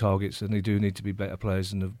targets and they do need to be better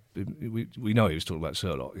players. And we know he was talking about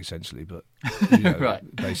Surlock essentially, but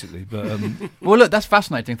right, basically. But well, look, that's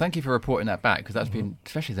fascinating. Thank you for reporting that back, because that's been,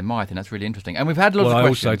 especially the Maya thing, that's really interesting. And we've had lots of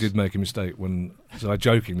questions. I also did make a mistake so I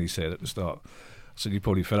jokingly said at the start, I said, you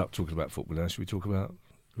probably fed up talking about football now. Should we talk about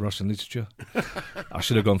Russian literature? I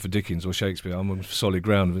should have gone for Dickens or Shakespeare. I'm on solid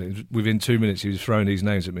ground. Within 2 minutes, he was throwing these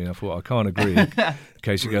names at me. I thought, I can't agree. In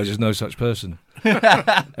case he goes, there's no such person.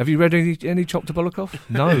 Have you read any Choktopolokov?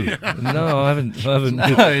 No, I haven't.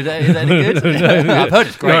 No, is that any good? No. I've heard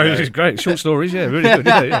it's great. No, it's great. Short stories, yeah, really good.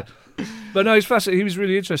 Yeah. But no, it's fascinating. He was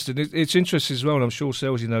really interested. It's interesting as well, and I'm sure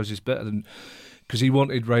Selzy knows this better than, because he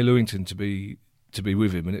wanted Ray Lewington to be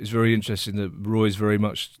with him, and it's very interesting that Roy's very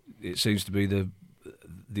much. It seems to be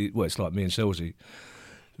well, it's like me and Selzy.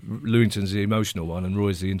 Lewington's the emotional one, and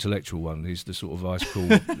Roy's the intellectual one. He's the sort of ice cool.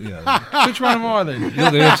 Which one am I then?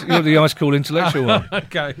 You're the ice cool intellectual one.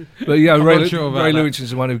 Okay. But yeah, Ray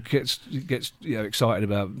Lewington's the one who gets excited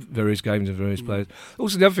about various games and various players.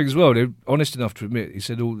 Also, the other thing as well, they're honest enough to admit. He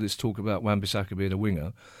said all this talk about Wan-Bissaka being a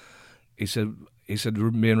winger. He said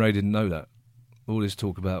me and Ray didn't know that. All this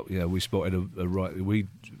talk about, we spotted a right. We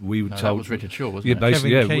were told that was Richard Shaw, wasn't it? Basically,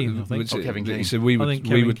 Kevin Keane, I think. Kevin Keane. He said I think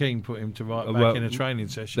Kevin Keane put him to right back in a training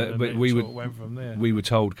session. But we went from there. We were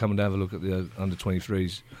told, come and have a look at the under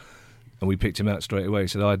 23s, and we picked him out straight away. He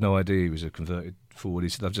said, I had no idea he was a converted forward. He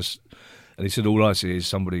said, and he said, all I see is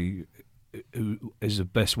somebody who is the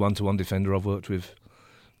best one-to-one defender I've worked with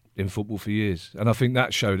in football for years. And I think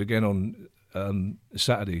that showed again on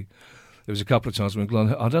Saturday. There was a couple of times when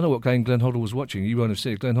I don't know what game Glenn Hoddle was watching. You won't have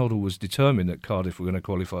seen it. Glenn Hoddle was determined that Cardiff were going to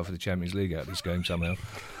qualify for the Champions League out of this game somehow.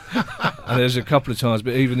 And there's a couple of times,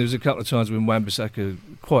 but even there was a couple of times when Wan-Bissaka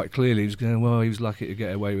quite clearly was going, well, he was lucky to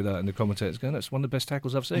get away with that, and the commentators going, that's one of the best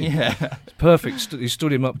tackles I've seen. Yeah, it's perfect. He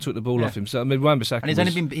stood him up, took the ball off him. So I mean, Wan-Bissaka, and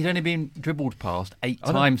he's only been dribbled past 8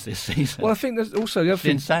 times this season. Well, I think there's also the other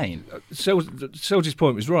thing. Insane. Selzy's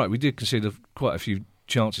point was right. We did concede quite a few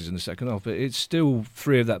chances in the second half, but it's still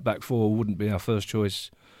 3 of that back 4 wouldn't be our first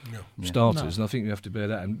choice starters, and I think you have to bear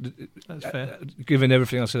that. And that's fair. Given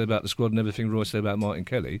everything I said about the squad and everything Roy said about Martin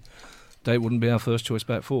Kelly, they wouldn't be our first choice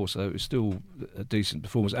back 4, so it was still a decent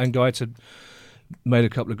performance. And Guy had made a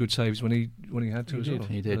couple of good saves when he had to as well.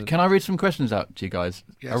 He did. Can I read some questions out to you guys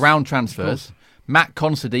around transfers? Matt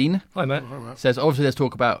Considine says, obviously there's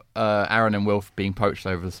talk about Aaron and Wilf being poached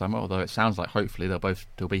over the summer, although it sounds like hopefully they'll both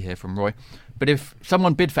still be here from Roy. But if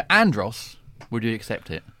someone bid for Andros, would you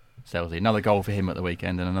accept it, Selzy? Another goal for him at the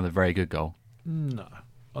weekend and another very good goal. No,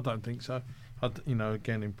 I don't think so.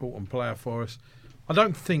 Again, important player for us. I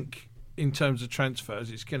don't think in terms of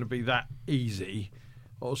transfers it's going to be that easy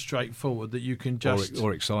or straightforward that you can just...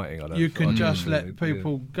 Or exciting, I don't You can just let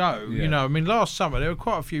people go. Yeah. Last summer there were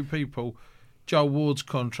quite a few people... Joel Ward's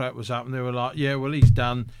contract was up and they were like, he's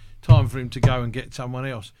done, time for him to go and get someone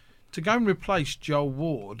else. To go and replace Joel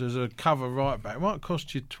Ward as a cover right back might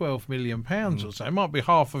cost you £12 million or so. It might be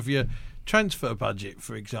half of your transfer budget,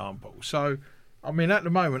 for example. So, I mean, at the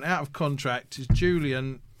moment, out of contract is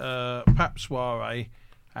Julian Papsoire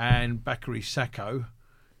and Bakary Sakho,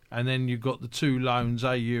 and then you've got the 2 loans,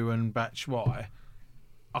 AU and Batshuayi.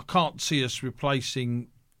 I can't see us replacing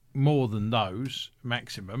more than those,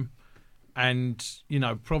 maximum. And,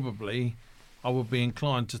 probably I would be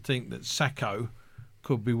inclined to think that Sakho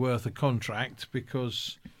could be worth a contract,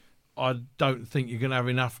 because I don't think you're going to have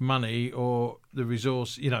enough money or the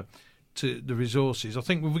resource, to the resources. I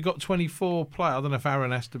think we've got 24 players. I don't know if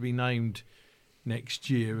Aaron has to be named next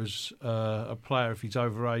year as a player if he's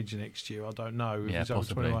overage next year. I don't know if he's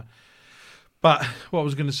possibly. over 21. But what I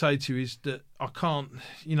was going to say to you is that I can't,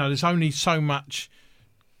 there's only so much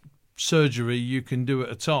surgery you can do at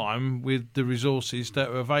a time with the resources that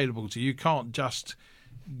are available to you. You can't just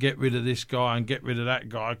get rid of this guy and get rid of that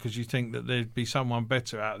guy because you think that there'd be someone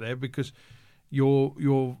better out there, because your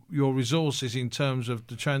resources in terms of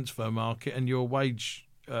the transfer market and your wage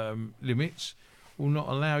limits will not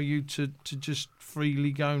allow you to just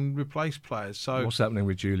freely go and replace players. So what's happening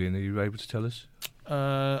with Julian? Are you able to tell us?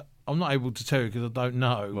 I'm not able to tell you because I don't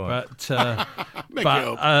know. Right. But Make it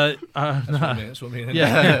up. That's what I mean.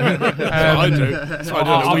 yeah, I do. So I don't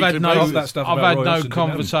know, I've had no, that stuff I've about had Roy no Hodgson,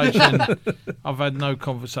 conversation. I've had no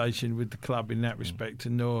conversation with the club in that respect,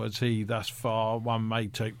 and nor has he thus far. One may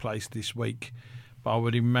take place this week, but I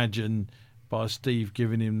would imagine by Steve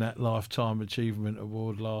giving him that Lifetime Achievement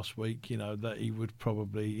Award last week, that he would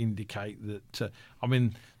probably indicate that.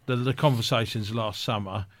 The conversations last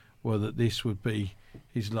summer were that this would be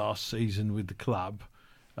his last season with the club.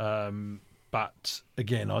 But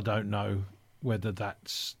again, I don't know whether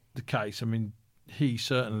that's the case. I mean, he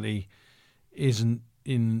certainly isn't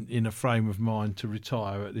in a frame of mind to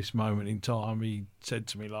retire at this moment in time. He said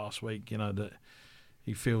to me last week, that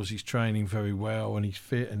he feels he's training very well and he's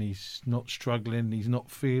fit and he's not struggling. He's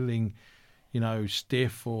not feeling,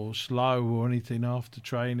 stiff or slow or anything after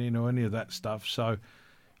training or any of that stuff. So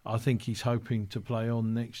I think he's hoping to play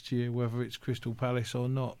on next year, whether it's Crystal Palace or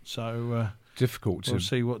not. So difficult we'll to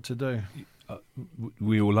see what to do.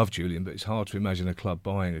 We all love Julian, but it's hard to imagine a club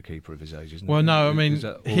buying a keeper of his age, isn't it? Well, no, I mean,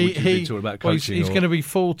 he's going to be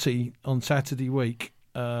 40 on Saturday week,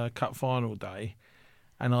 Cup final day,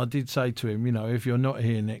 and I did say to him, if you're not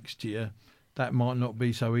here next year, that might not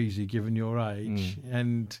be so easy given your age,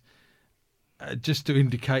 and just to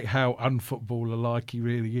indicate how unfootballer-like he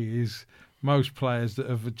really is. Most players that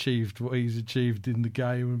have achieved what he's achieved in the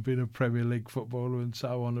game and been a Premier League footballer and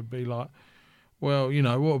so on would be like, well,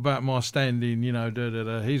 what about my standing,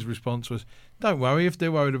 His response was, don't worry, if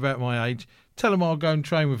they're worried about my age, tell them I'll go and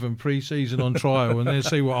train with them pre-season on trial and they'll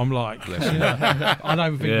see what I'm like. I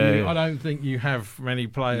don't think you have many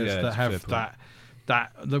players that have that.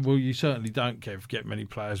 Well, you certainly don't get many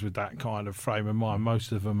players with that kind of frame of mind.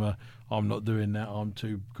 Most of them are, I'm not doing that, I'm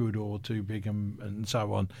too good or too big and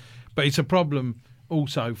so on. But it's a problem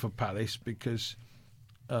also for Palace because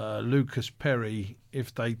Lucas Perry,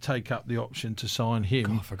 if they take up the option to sign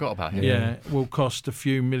him, I forgot about him. Will cost a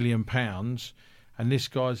few £1 million, and this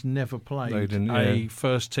guy's never played a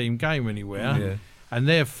first-team game anywhere, and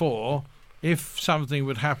therefore, if something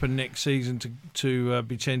would happen next season to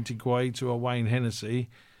Vicente Guaita or Wayne Hennessy,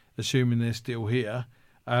 assuming they're still here,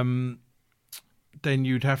 then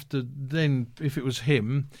you'd have to if it was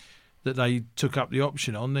him that they took up the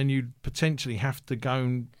option on, then you'd potentially have to go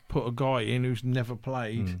and put a guy in who's never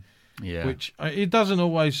played. Which it doesn't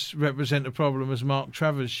always represent a problem, as Mark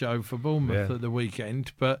Travers showed for Bournemouth at the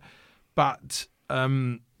weekend, but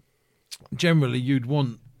generally you'd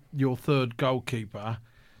want your third goalkeeper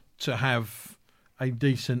to have a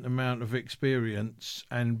decent amount of experience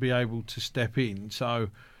and be able to step in. So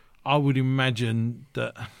I would imagine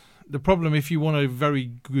that the problem, if you want a very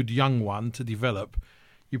good young one to develop,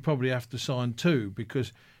 you probably have to sign two,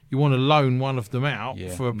 because you want to loan one of them out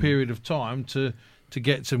for a period of time to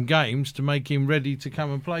get some games to make him ready to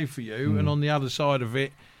come and play for you. And on the other side of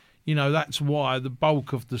it, that's why the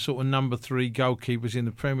bulk of the sort of number 3 goalkeepers in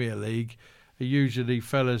the Premier League are usually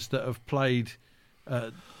fellas that have played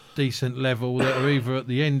at decent level, that are either at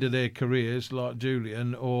the end of their careers like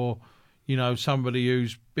Julian, or somebody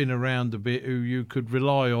who's been around a bit, who you could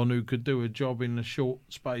rely on, who could do a job in a short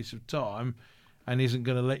space of time and isn't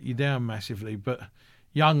going to let you down massively. But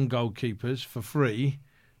young goalkeepers for free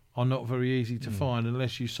are not very easy to find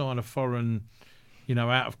unless you sign a foreign,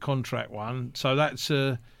 out of contract one. So that's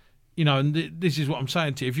and this is what I'm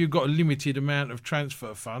saying to you. If you've got a limited amount of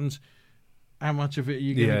transfer funds, how much of it are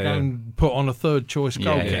you going to go and put on a third choice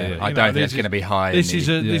goalkeeper? I don't think it's going to be high. This is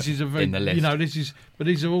a very, in the list. But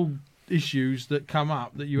these are all issues that come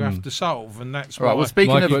up that you have to solve, and that's why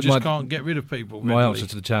you just can't get rid of people. My answer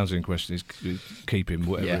to the Townsend question is keep him,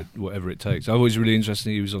 whatever it takes. I was really interested.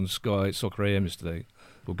 He was on Sky Soccer AM yesterday,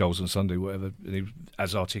 or Goals on Sunday, whatever, and he was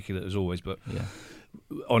as articulate as always, but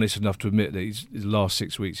honest enough to admit that his last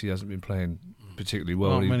 6 weeks he hasn't been playing particularly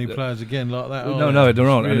well. Not many players again like that. No, there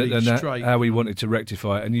aren't. Really and how he wanted to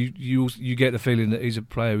rectify it, and you get the feeling that he's a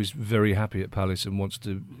player who's very happy at Palace and wants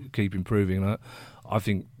to keep improving. And I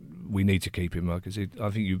think we need to keep him, because I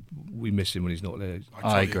think we miss him when he's not there.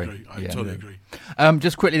 I agree. I totally agree.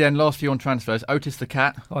 Just quickly then, last few on transfers. Otis the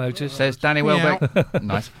Cat says Danny Welbeck.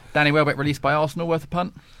 Nice. Danny Welbeck released by Arsenal, worth a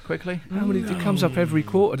punt. Quickly. How many? It comes up every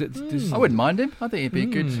quarter. I wouldn't mind him. I think he'd be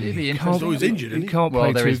good. He'd be interesting. He's injured. He can't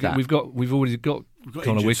play there two. is that. We've already got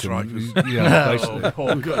Connor Wickham. Basically.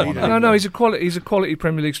 No, he's a quality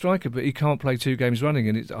Premier League striker, but he can't play 2 games running,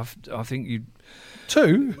 and I think you.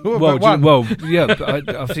 2? Well, yeah, but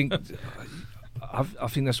I think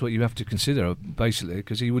that's what you have to consider, basically,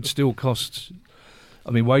 because he would still cost.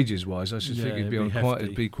 I mean, wages-wise, I should think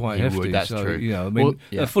it'd be quite hefty. That's true.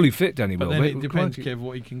 They're fully fit, Danny. But then it depends, Kev,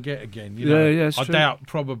 what he can get again. I doubt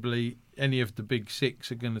probably any of the big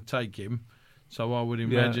 6 are going to take him. So I would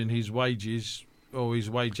imagine his wages or his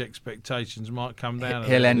wage expectations might come down.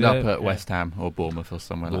 He'll end up at West Ham or Bournemouth or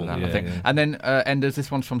somewhere like that, I think. Yeah. And then, Enders,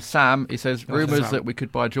 this one's from Sam. He says, rumours that we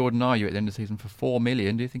could buy Jordan Ayew at the end of the season for $4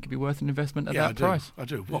 million. Do you think it'd be worth an investment at that price? I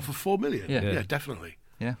do. What, for $4 million? Yeah, definitely.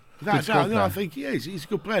 Yeah. I think he is. He's a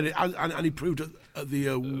good player. And he proved at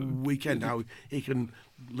the weekend how he can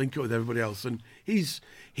link up with everybody else. And he's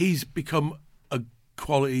become a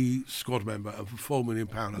quality squad member, and for £4 million,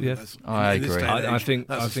 I agree. I think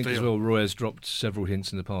as well, Roy has dropped several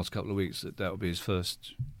hints in the past couple of weeks that will be his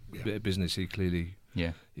first bit of business. He clearly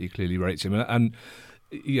rates him. And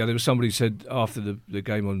there was somebody who said after the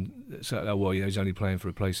game on Saturday, he's only playing for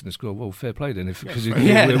a place in the squad. Well, fair play then.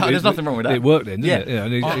 There's nothing wrong with that. It worked then, didn't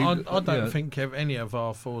it? I don't think any of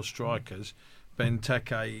our 4 strikers,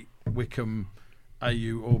 Benteke, Wickham,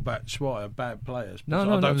 Ayew or Batshuayi, are bad players.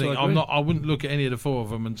 I wouldn't look at any of the 4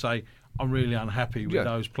 of them and say I'm really unhappy with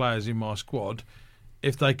those players in my squad.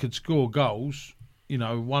 If they could score goals,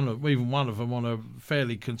 even one of them on a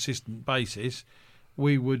fairly consistent basis,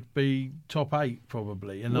 we would be top 8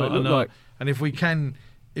 probably. And if we can't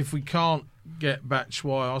get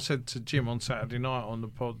Batshuayi, I said to Jim on Saturday night on the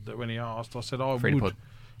pod that when he asked, I said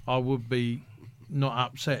I would be not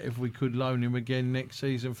upset if we could loan him again next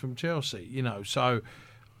season from Chelsea, So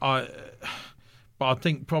but I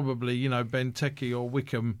think probably, Benteke or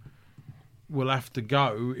Wickham will have to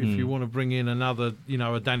go if you want to bring in another,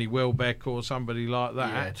 a Danny Welbeck or somebody like that.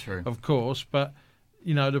 Yeah, true. Of course, but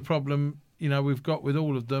the problem we've got with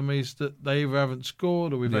all of them is that they either haven't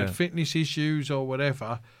scored or we've had fitness issues or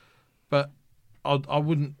whatever. But I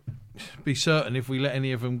wouldn't be certain if we let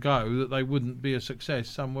any of them go that they wouldn't be a success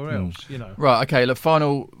somewhere else. Right. Okay. Look.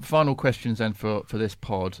 Final questions then for this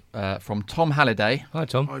pod from Tom Halliday. Hi,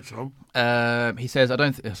 Tom. Hi, Tom. He says,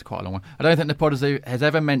 that's quite a long one. I don't think the pod has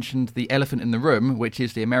ever mentioned the elephant in the room, which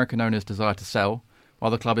is the American owner's desire to sell. While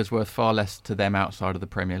the club is worth far less to them outside of the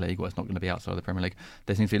Premier League, it's not going to be outside of the Premier League,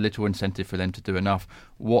 there seems to be little incentive for them to do enough.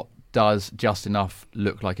 What does just enough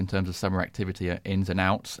look like in terms of summer activity, ins and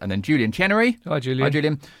outs? And then Julian Chenery. Hi,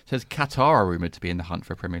 Julian. Says Qatar are rumoured to be in the hunt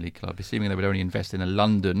for a Premier League club. Assuming they would only invest in a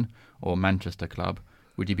London or Manchester club,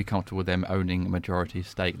 would you be comfortable with them owning a majority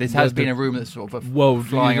stake? This has been a rumour that's sort of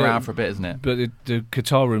flying around for a bit, isn't it? But the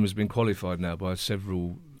Qatar rumour has been qualified now by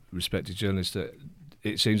several respected journalists that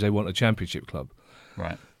it seems they want a championship club.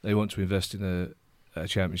 Right. They want to invest in a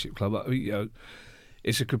championship club.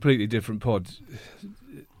 It's a completely different pod.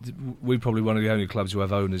 We're probably one of the only clubs who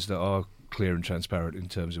have owners that are clear and transparent in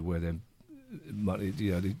terms of where their money.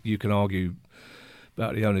 You can argue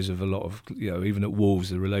about the owners of a lot of, even at Wolves,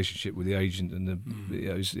 the relationship with the agent and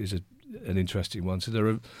is an interesting one.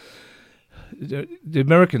 So the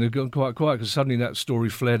American have gone quite quiet because suddenly that story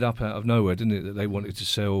flared up out of nowhere, didn't it? That they wanted to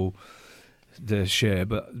sell their share,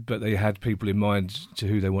 but they had people in mind to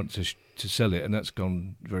who they want to sell it, and that's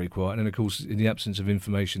gone very quiet. And then, of course, in the absence of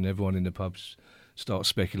information, everyone in the pubs starts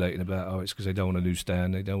speculating about, it's because they don't want a new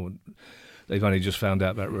stand, they've only just found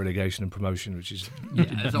out about relegation and promotion, which is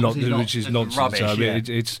nonsense. Rubbish, so, I mean,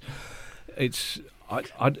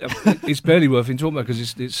 it's barely worth talking about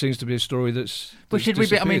because it seems to be a story that's. But should we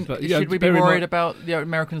be? I mean, should we be worried about the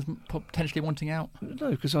Americans potentially wanting out?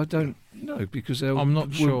 No, because I don't. No, because I'm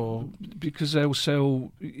not sure. Because they'll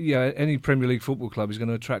sell. Yeah, any Premier League football club is going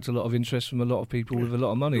to attract a lot of interest from a lot of people with a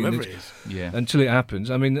lot of money. Whoever it is. Yeah. Until it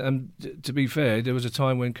happens. I mean, to be fair, there was a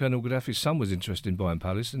time when Colonel Gaddafi's son was interested in buying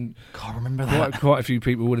Palace, and can't remember that. Quite a few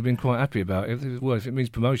people would have been quite happy about it. Well, if it means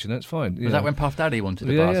promotion, that's fine. Was that when Puff Daddy wanted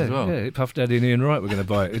to buy us as well? Yeah, Puff Daddy and Ian Wright were going to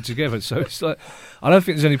buy it together. So it's like, I don't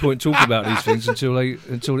think there's any point talking about these things until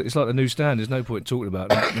it's like the new stand. There's no point talking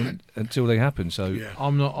about it until they happen. So I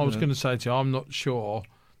was going to say to you, I'm not sure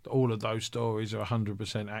that all of those stories are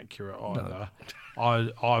 100% accurate either.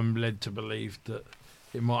 No. I'm led to believe that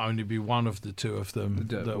it might only be one of the two of them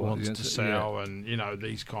that wants to sell, and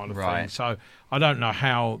these kind of things. So I don't know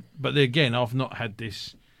how. But again, I've not had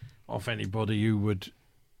this off anybody who would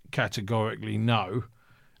categorically no.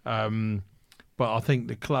 But I think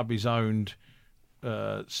the club is owned.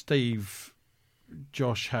 Steve,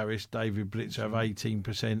 Josh Harris, David Blitzer have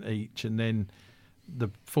 18% each, and then the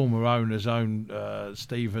former owners own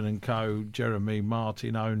Stephen and Co. Jeremy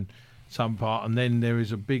Martin own some part, and then there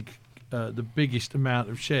is a the biggest amount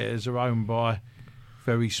of shares are owned by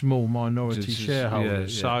very small minority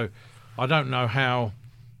shareholders. So I don't know how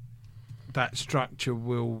that structure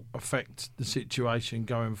will affect the situation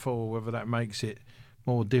going forward, whether that makes it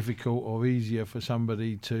more difficult or easier for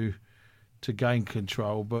somebody to gain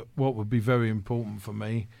control. But what would be very important for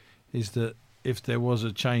me is that if there was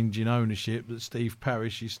a change in ownership, that Steve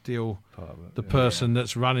Parish is still the person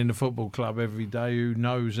that's running the football club every day, who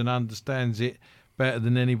knows and understands it better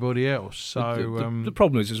than anybody else. So the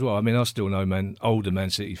problem is as well, I mean, I still know older Man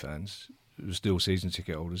City fans who are still season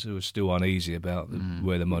ticket holders who are still uneasy about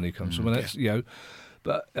where the money comes from. And that's,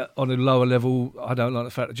 but on a lower level, I don't like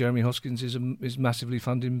the fact that Jeremy Hoskins is massively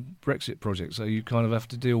funding Brexit projects. So you kind of have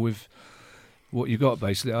to deal with what you got,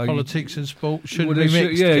 basically. Politics and sport shouldn't be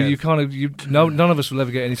mixed. None of us will ever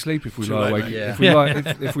get any sleep if we lie awake.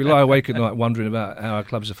 If we lie awake at night wondering about how our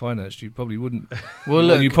clubs are financed, you probably wouldn't. Well,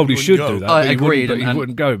 look, you probably should do that. I agree, but you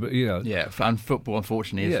wouldn't go. But and football,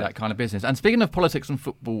 unfortunately, is that kind of business. And speaking of politics and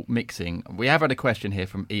football mixing, we have had a question here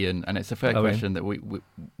from Ian, and it's a fair question that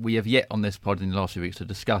we have yet on this pod in the last few weeks to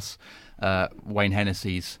discuss Wayne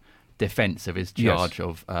Hennessy's defence of his charge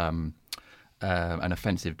of an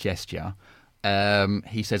offensive gesture.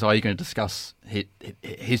 He says, are you going to discuss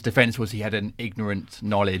his defence was he had an ignorant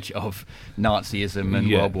knowledge of Nazism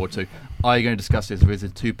and World War II. Are you going to discuss this, or is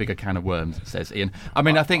it too big a can of worms, says Ian? I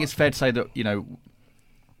mean, I think it's fair to say that,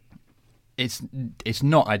 it's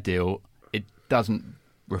not ideal. It doesn't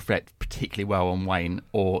reflect particularly well on Wayne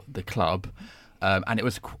or the club, and it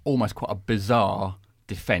was almost quite a bizarre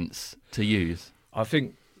defence to use. I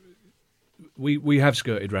think we have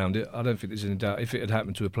skirted around it. I don't think there's any doubt. If it had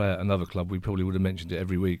happened to a player at another club, we probably would have mentioned it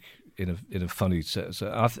every week in a funny set.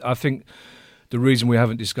 So I think the reason we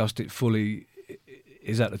haven't discussed it fully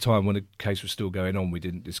is at the time when the case was still going on, we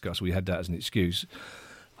didn't discuss. We had that as an excuse.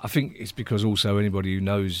 I think it's because also anybody who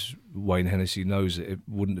knows Wayne Hennessy knows that it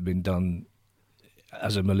wouldn't have been done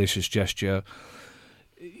as a malicious gesture.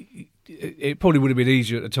 It probably would have been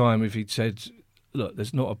easier at the time if he'd said, look,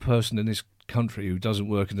 there's not a person in this country who doesn't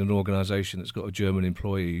work in an organisation that's got a German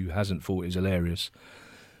employee who hasn't thought it's hilarious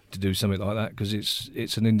to do something like that, because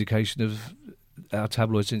it's an indication of our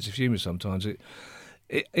tabloid sense of humour sometimes. It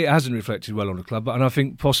hasn't reflected well on the club, and I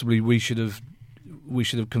think possibly we should have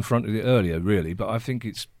confronted it earlier, really. But I think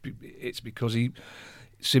it's because he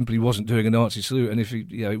simply wasn't doing a Nazi salute, and if he,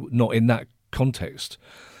 not in that context,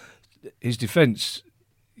 his defence,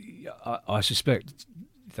 I suspect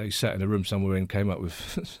they sat in a room somewhere and came up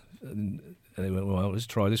with, and they went, well, let's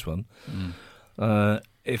try this one.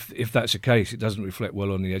 If that's the case, it doesn't reflect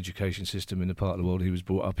well on the education system in the part of the world he was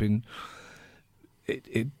brought up in.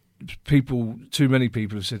 Too many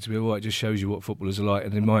people have said to me, well, it just shows you what footballers are like,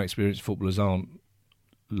 and in my experience, footballers aren't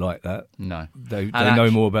like that. No. They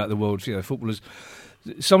know more about the world. Footballers.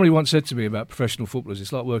 Somebody once said to me about professional footballers,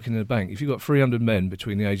 it's like working in a bank. If you've got 300 men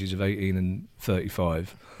between the ages of 18 and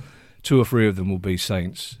 35, 2 or 3 of them will be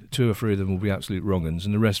saints, 2 or 3 of them will be absolute wrong-uns,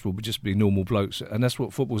 and the rest will just be normal blokes. And that's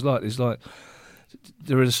what football's like. It's like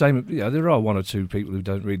there are the same. There are 1 or 2 people who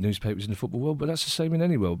don't read newspapers in the football world, but that's the same in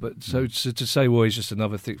any world. But so to say, well, he's just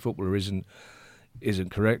another thick footballer isn't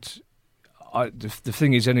correct. The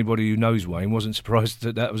thing is, anybody who knows Wayne wasn't surprised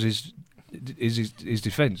that was his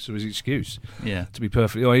defence or his excuse. Yeah. To be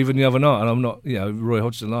perfectly, even the other night, and I'm not. Roy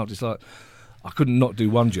Hodgson laughed. It's like I couldn't not do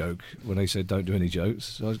one joke when they said don't do any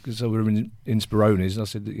jokes. So we were in Spironis, and I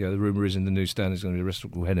said that, the rumour is in the newsstand there's going to be a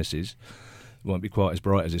restaurant called Hennessy's. It won't be quite as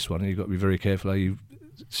bright as this one, and you've got to be very careful how you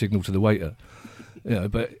signal to the waiter.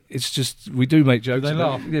 But it's just, we do make jokes. They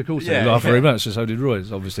laugh. Yeah, of course they laugh very much, so did Roy,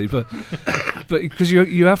 obviously. But because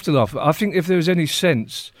you have to laugh. I think if there was any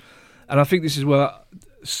sense, and I think this is where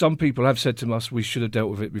some people have said to us we should have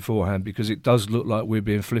dealt with it beforehand, because it does look like we're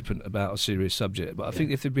being flippant about a serious subject. But I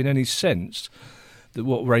think if there'd been any sense that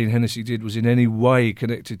what Wayne Hennessy did was in any way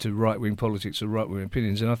connected to right-wing politics or right-wing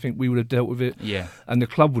opinions, and I think we would have dealt with it, and the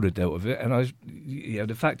club would have dealt with it. And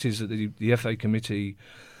the fact is that the FA committee,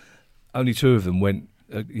 only 2 of them went.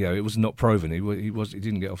 It was not proven. He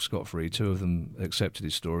didn't get off scot-free. 2 of them accepted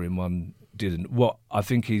his story, and 1 didn't. What I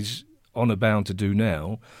think he's honour bound to do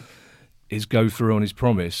now is go through on his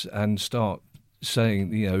promise and start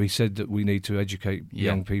saying, he said that we need to educate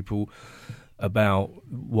young people about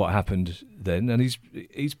what happened then, and he's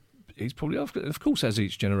he's probably, of course, as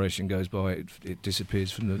each generation goes by, it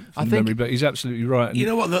disappears from the memory. But he's absolutely right. And you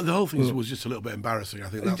know what? The whole thing was just a little bit embarrassing. I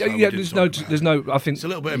think that's there's no. I think it's a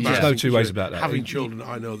little bit embarrassing. There's no two ways about that. Having children,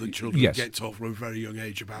 I know that children get taught from a very young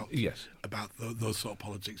age about those sort of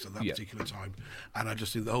politics at that particular time, and I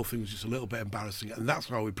just think the whole thing was just a little bit embarrassing, and that's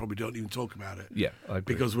why we probably don't even talk about it. Yeah, I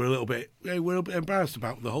agree. Because we're a little bit embarrassed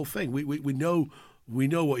about the whole thing. We know. We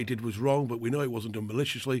know what he did was wrong, but we know it wasn't done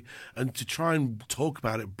maliciously. And to try and talk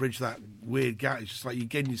about it, bridge that weird gap, it's just like you're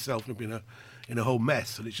getting yourself up in a whole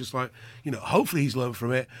mess. And it's just like, hopefully he's learned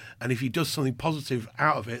from it. And if he does something positive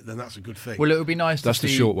out of it, then that's a good thing. Well, it would be nice to see... That's the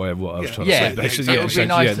short way of what I was trying to say. Basically. It would be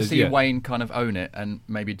nice to see Wayne kind of own it and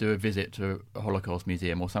maybe do a visit to a Holocaust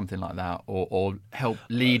museum or something like that, or help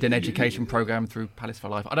lead an education programme through Palace for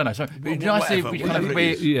Life. I don't know. So it would be nice if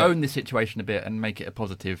we own this situation a bit and make it a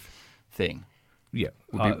positive thing. Yeah,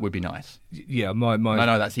 would be nice. Yeah, I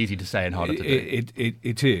know that's easy to say and harder to do.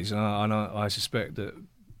 It is, and I suspect that,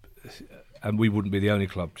 and we wouldn't be the only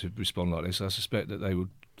club to respond like this. I suspect that they would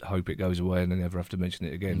hope it goes away and they never have to mention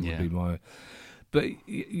it again. Would be my. But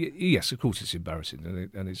yes, of course, it's embarrassing,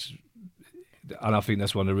 and I think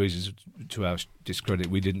that's one of the reasons, to our discredit,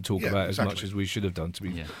 we didn't talk about it as much as we should have done.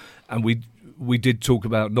 And we did talk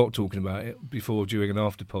about not talking about it before, during, and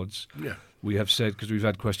after pods. Yeah. We have said, because we've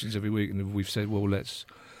had questions every week, and we've said, well, let's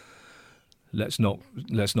not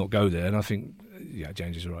go there. And I think,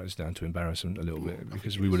 James is right. It's down to embarrassment a little bit,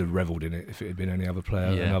 because we would have revelled in it if it had been any other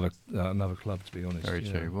player, another club. To be honest, very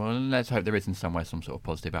true. Well, let's hope there is in some way some sort of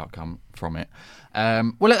positive outcome from it.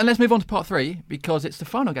 And let's move on to part 3, because it's the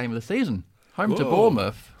final game of the season. Home to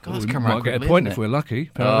Bournemouth. God, that's come around quickly, might get a point if we're lucky,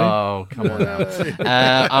 apparently. Oh, come on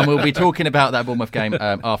now. And we'll be talking about that Bournemouth game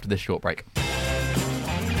after this short break.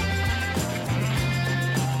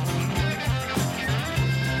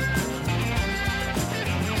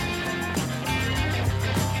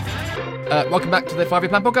 Welcome back to the FYP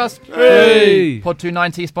Podcast. Hey! Pod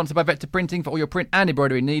 290, sponsored by Vector Printing. For all your print and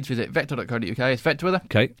embroidery needs, visit vector.co.uk. It's Vector with a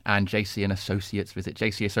K. And JC and Associates. Visit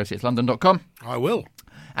jcassociateslondon.com. I will.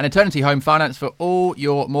 And Eternity Home Finance for all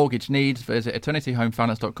your mortgage needs. Visit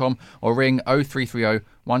eternityhomefinance.com or ring 0330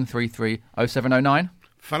 133 0709.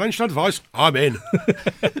 Financial advice, I'm in.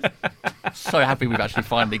 So happy we've actually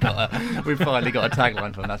finally got a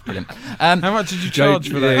tagline for them. That's brilliant. How much did you charge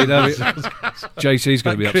for that? JC's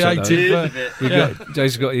going to be upset.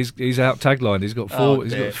 JC's got his out tagline. He's got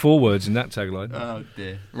four words in that tagline. Oh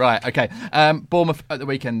dear. Right. Okay. Bournemouth at the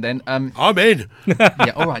weekend then. I'm in.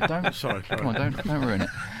 Yeah. All right. Don't. Sorry. Come on. Don't ruin it.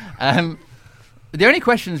 The only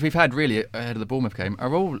questions we've had really ahead of the Bournemouth game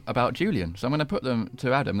are all about Julian, so I'm going to put them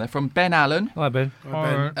to Adam. They're from Ben Allen. Hi, Ben.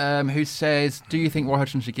 Who says, do you think Roy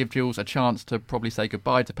Hodgson should give Jules a chance to probably say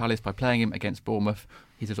goodbye to Palace by playing him against Bournemouth?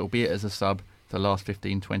 He says, albeit as a sub, the last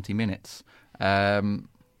 15-20 minutes. Do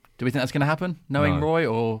we think that's going to happen, knowing Roy,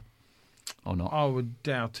 or not? I would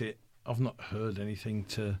doubt it. I've not heard anything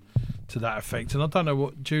to that effect, and I don't know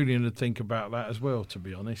what Julian would think about that as well, to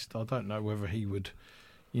be honest. I don't know whether he would...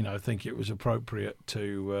 think it was appropriate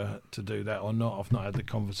to do that or not. I've not had the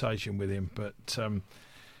conversation with him, but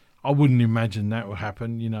I wouldn't imagine that would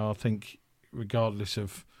happen. I think regardless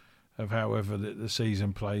of however the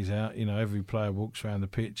season plays out, every player walks around the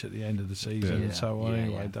pitch at the end of the season and so on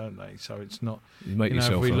anyway, don't they? So it's not...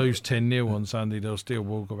 if we lose 10-0 on Sunday, they'll still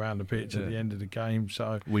walk around the pitch at the end of the game.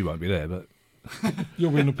 So we won't be there, but...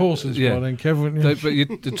 You'll be in the Parsons by then, Kevin. But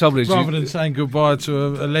the trouble is... Rather than saying goodbye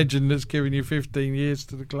to a legend that's given you 15 years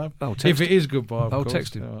to the club. If it is goodbye, of course.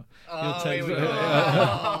 Text him.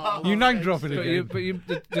 You name drop it again.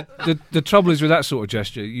 But the trouble is with that sort of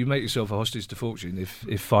gesture, you make yourself a hostage to fortune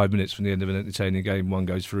if 5 minutes from the end of an entertaining game, one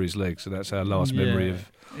goes through his leg. So that's our last memory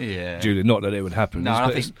of Julian. Not that it would happen. No,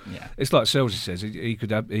 it's like Selzy says. He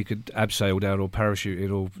could abseil down or parachute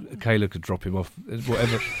in, or Kayla could drop him off.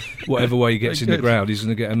 Whatever way he gets in the ground, he's going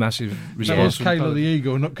to get a massive response. That was Kayla the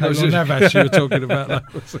Eagle, not Kayla Navas you were talking about.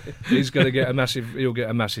 That. He's going to get a massive. He'll get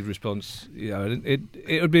a massive response.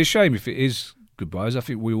 It would be a shame if it is goodbyes. I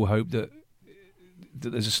think we all hope that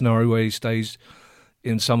there's a scenario where he stays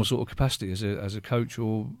in some sort of capacity as a coach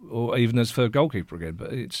or even as third goalkeeper again.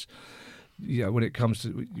 But it's when it comes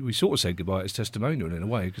to, we sort of say goodbye as testimonial in a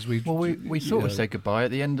way, because we sort of said goodbye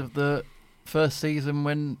at the end of the first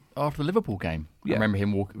season after the Liverpool game. I remember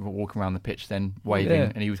him walking around the pitch then waving,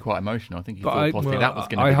 and he was quite emotional. I think he thought possibly that was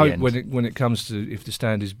going to be the end. I hope when it comes to, if the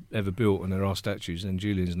stand is ever built and there are statues, then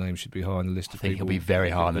Julian's name should be high on the list of people. I think he'll be very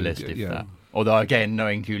high on the list if that. Although, again,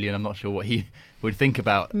 knowing Julian, I'm not sure what he would think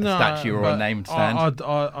about a statue or a named stand.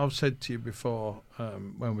 I've said to you before,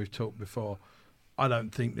 when we've talked before, I don't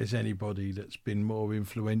think there's anybody that's been more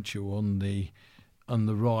influential on the and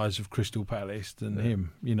the rise of Crystal Palace than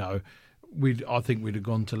him. You know, I think we'd have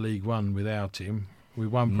gone to League One without him. We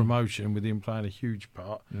won promotion with him playing a huge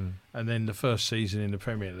part, and then the first season in the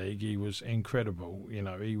Premier League, he was incredible. You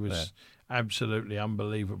know, he was absolutely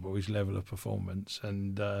unbelievable, his level of performance,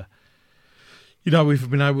 and you know, we've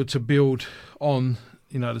been able to build on.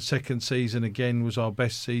 You know, the second season again was our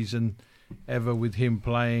best season ever with him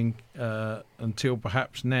playing until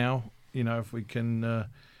perhaps now. You know, if we can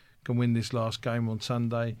win this last game on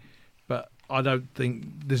Sunday, but I don't think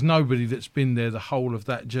there's nobody that's been there the whole of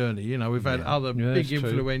that journey. You know, we've had other big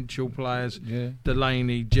influential players,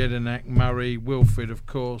 Delaney, Jedinak, Murray, Wilfred, of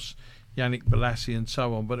course, Yannick Bolasie and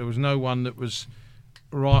so on, but there was no one that was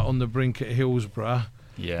right on the brink at Hillsborough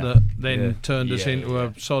that then turned us into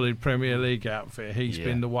a solid Premier League outfit. He's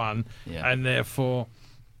been the one, and therefore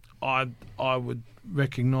I would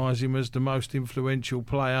recognise him as the most influential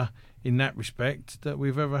player in that respect that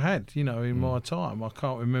we've ever had, you know, in my time. I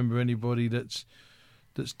can't remember anybody that's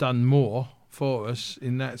done more for us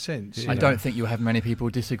in that sense. I don't think you'll have many people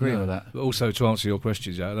disagreeing with that. But also, to answer your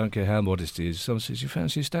question, Jack, I don't care how modest he is. Someone says, you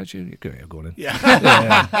fancy a statue? You go on in. Yeah,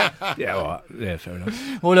 all right. Yeah, fair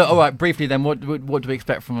enough. Well, look, all right, briefly then, what do we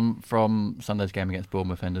expect from Sunday's game against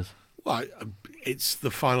Bournemouth, Enders? Well, it's the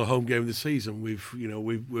final home game of the season. We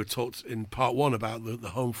were talked in part one about the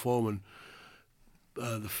home form and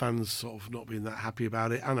the fans sort of not being that happy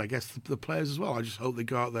about it, and I guess the players as well. I just hope they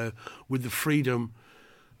go out there with the freedom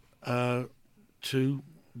to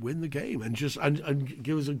win the game and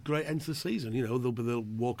give us a great end to the season. You know, they'll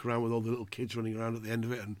walk around with all the little kids running around at the end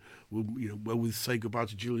of it, and we'll say goodbye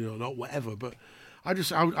to Julian or not, whatever. But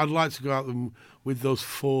I'd like to go out them with those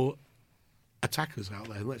 4 attackers out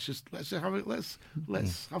there, and let's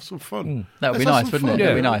have some fun. That would be nice, wouldn't it? It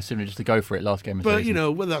would be nice, just to go for it last game of the season. But you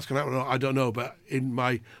know, whether that's going to happen or not, I don't know. But in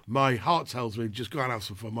my heart tells me just go out and have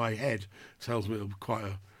some fun. My head tells me it'll be quite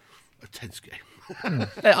a tense game.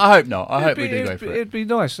 I hope not. I hope we do go for it. It'd be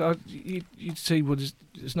nice. You'd see. Well,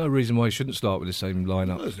 there's no reason why you shouldn't start with the same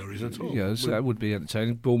lineup. There's no reason at all. Yeah, so that would be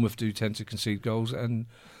entertaining. Bournemouth do tend to concede goals and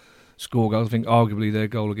score goals. I think arguably their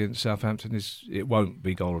goal against Southampton it won't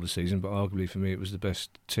be goal of the season, but arguably for me it was the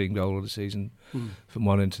best team goal of the season from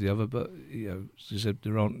one end to the other. But you know, as I said,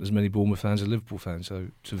 there aren't as many Bournemouth fans as Liverpool fans, so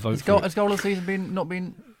to vote has goal of the season not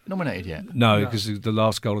been nominated yet? No, because the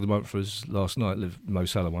last goal of the month for us last night, Mo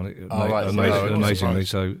Salah won it. Amazingly.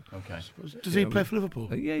 So, okay. Does he play for Liverpool?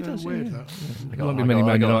 Yeah, he does. Weird. There won't be many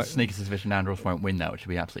Man United. Sneaky suspicion Andros won't win that, which would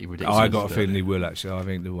be absolutely ridiculous. I got a feeling he will. Actually, I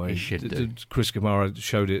think the way he should do. Chris Kamara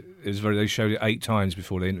showed it. They showed it 8 times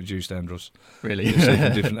before they introduced Andros. Really,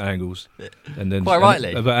 from different angles, and then quite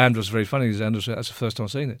rightly. But Andros, very funny. Is Andros? That's the first time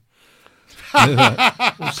I've seen it.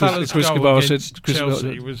 Salah's goal against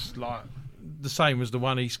Chelsea was like the same as the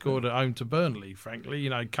one he scored at home to Burnley, frankly.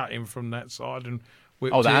 You know, cut him from that side and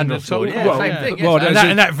whipped the Andros scored. Same thing. Yes.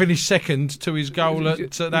 And that finished second to his goal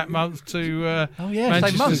at that month to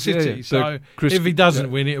Manchester City. Yeah. So if he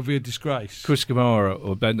doesn't win, it'll be a disgrace. Chris Kamara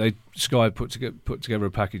or Ben, Sky put together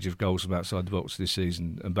a package of goals from outside the box this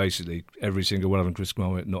season, and basically every single one of them, Chris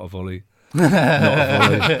Kamara, not a volley.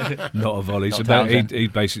 not a volley. So he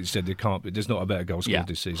basically said there can't be. There's not a better goal scored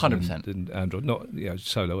this season 100% than Andros. Not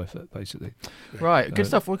solo effort basically. Right, good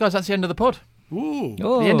stuff. Well, guys, that's the end of the pod. Ooh.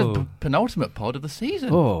 The end of the penultimate pod of the season.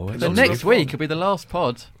 So next week will be the last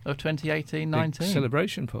pod of 2018-19.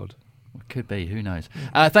 Celebration pod. It could be. Who knows?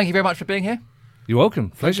 Thank you very much for being here. You're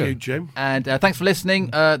welcome. Pleasure. Thank you, Jim. And thanks for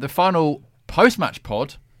listening. The final post-match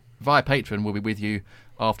pod via Patreon will be with you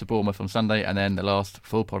after Bournemouth on Sunday, and then the last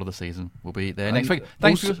full pod of the season will be there next week.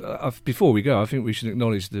 Thanks. Before we go, I think we should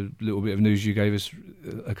acknowledge the little bit of news you gave us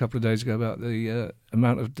a couple of days ago about the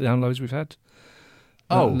amount of downloads we've had.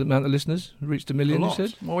 The amount of listeners reached 1 million, you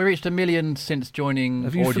said? Well, we reached 1 million since joining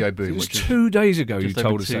Audio Boom. It was 2 days ago you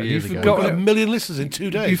told us that. You've got 1 million listeners in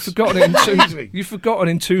 2 days. You've forgotten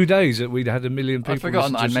in 2 days that we'd had 1 million people. I've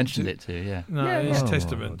forgotten that I mentioned it to you, yeah. No, it's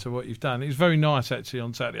testament to what you've done. It was very nice, actually,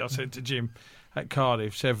 on Saturday. I said to Jim, at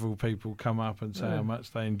Cardiff, several people come up and say how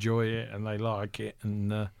much they enjoy it and they like it,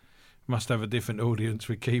 and must have a different audience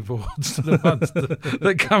with keyboards to the ones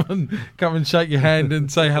that come and shake your hand and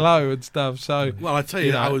say hello and stuff. So, well, I tell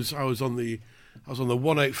you, I was on the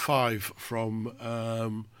 185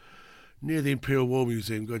 from near the Imperial War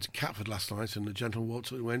Museum going to Catford last night, and the gentleman walked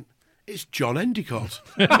up and went, "It's John Endicott."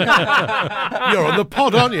 You're on the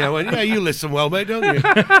pod, aren't you? I went, "Yeah, you listen well, mate, don't you?"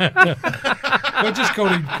 We'll just call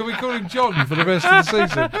him. Can we call him John for the rest of the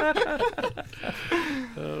season?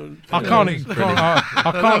 I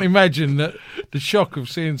can't imagine that the shock of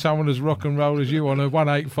seeing someone as rock and roll as you on a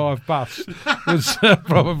 185 bus was they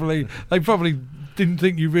probably didn't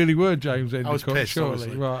think you really were James Endicott. I was pissed, surely.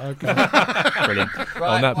 honestly. Right, okay. Brilliant.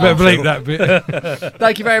 On that Better bleep that bit.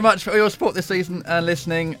 Thank you very much for your support this season and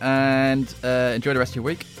listening, and enjoy the rest of your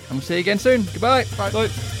week. And we'll see you again soon. Goodbye. Bye.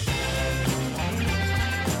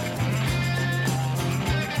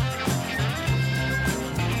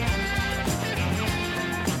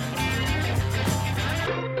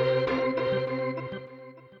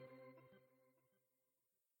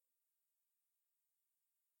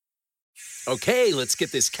 Okay, let's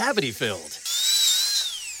get this cavity filled.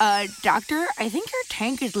 Doctor, I think your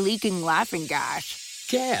tank is leaking laughing gas.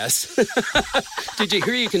 Gas? Did you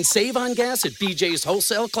hear you can save on gas at BJ's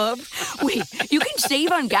Wholesale Club? Wait, you can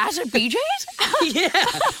save on gas at BJ's? Yeah,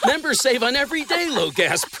 members save on everyday low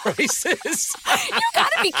gas prices. You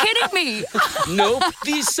gotta be kidding me. Nope,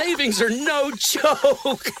 these savings are no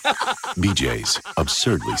joke. BJ's,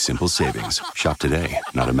 absurdly simple savings. Shop today.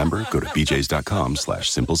 Not a member? Go to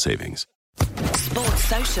bjs.com/simple savings. Sports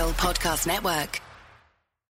Social Podcast Network.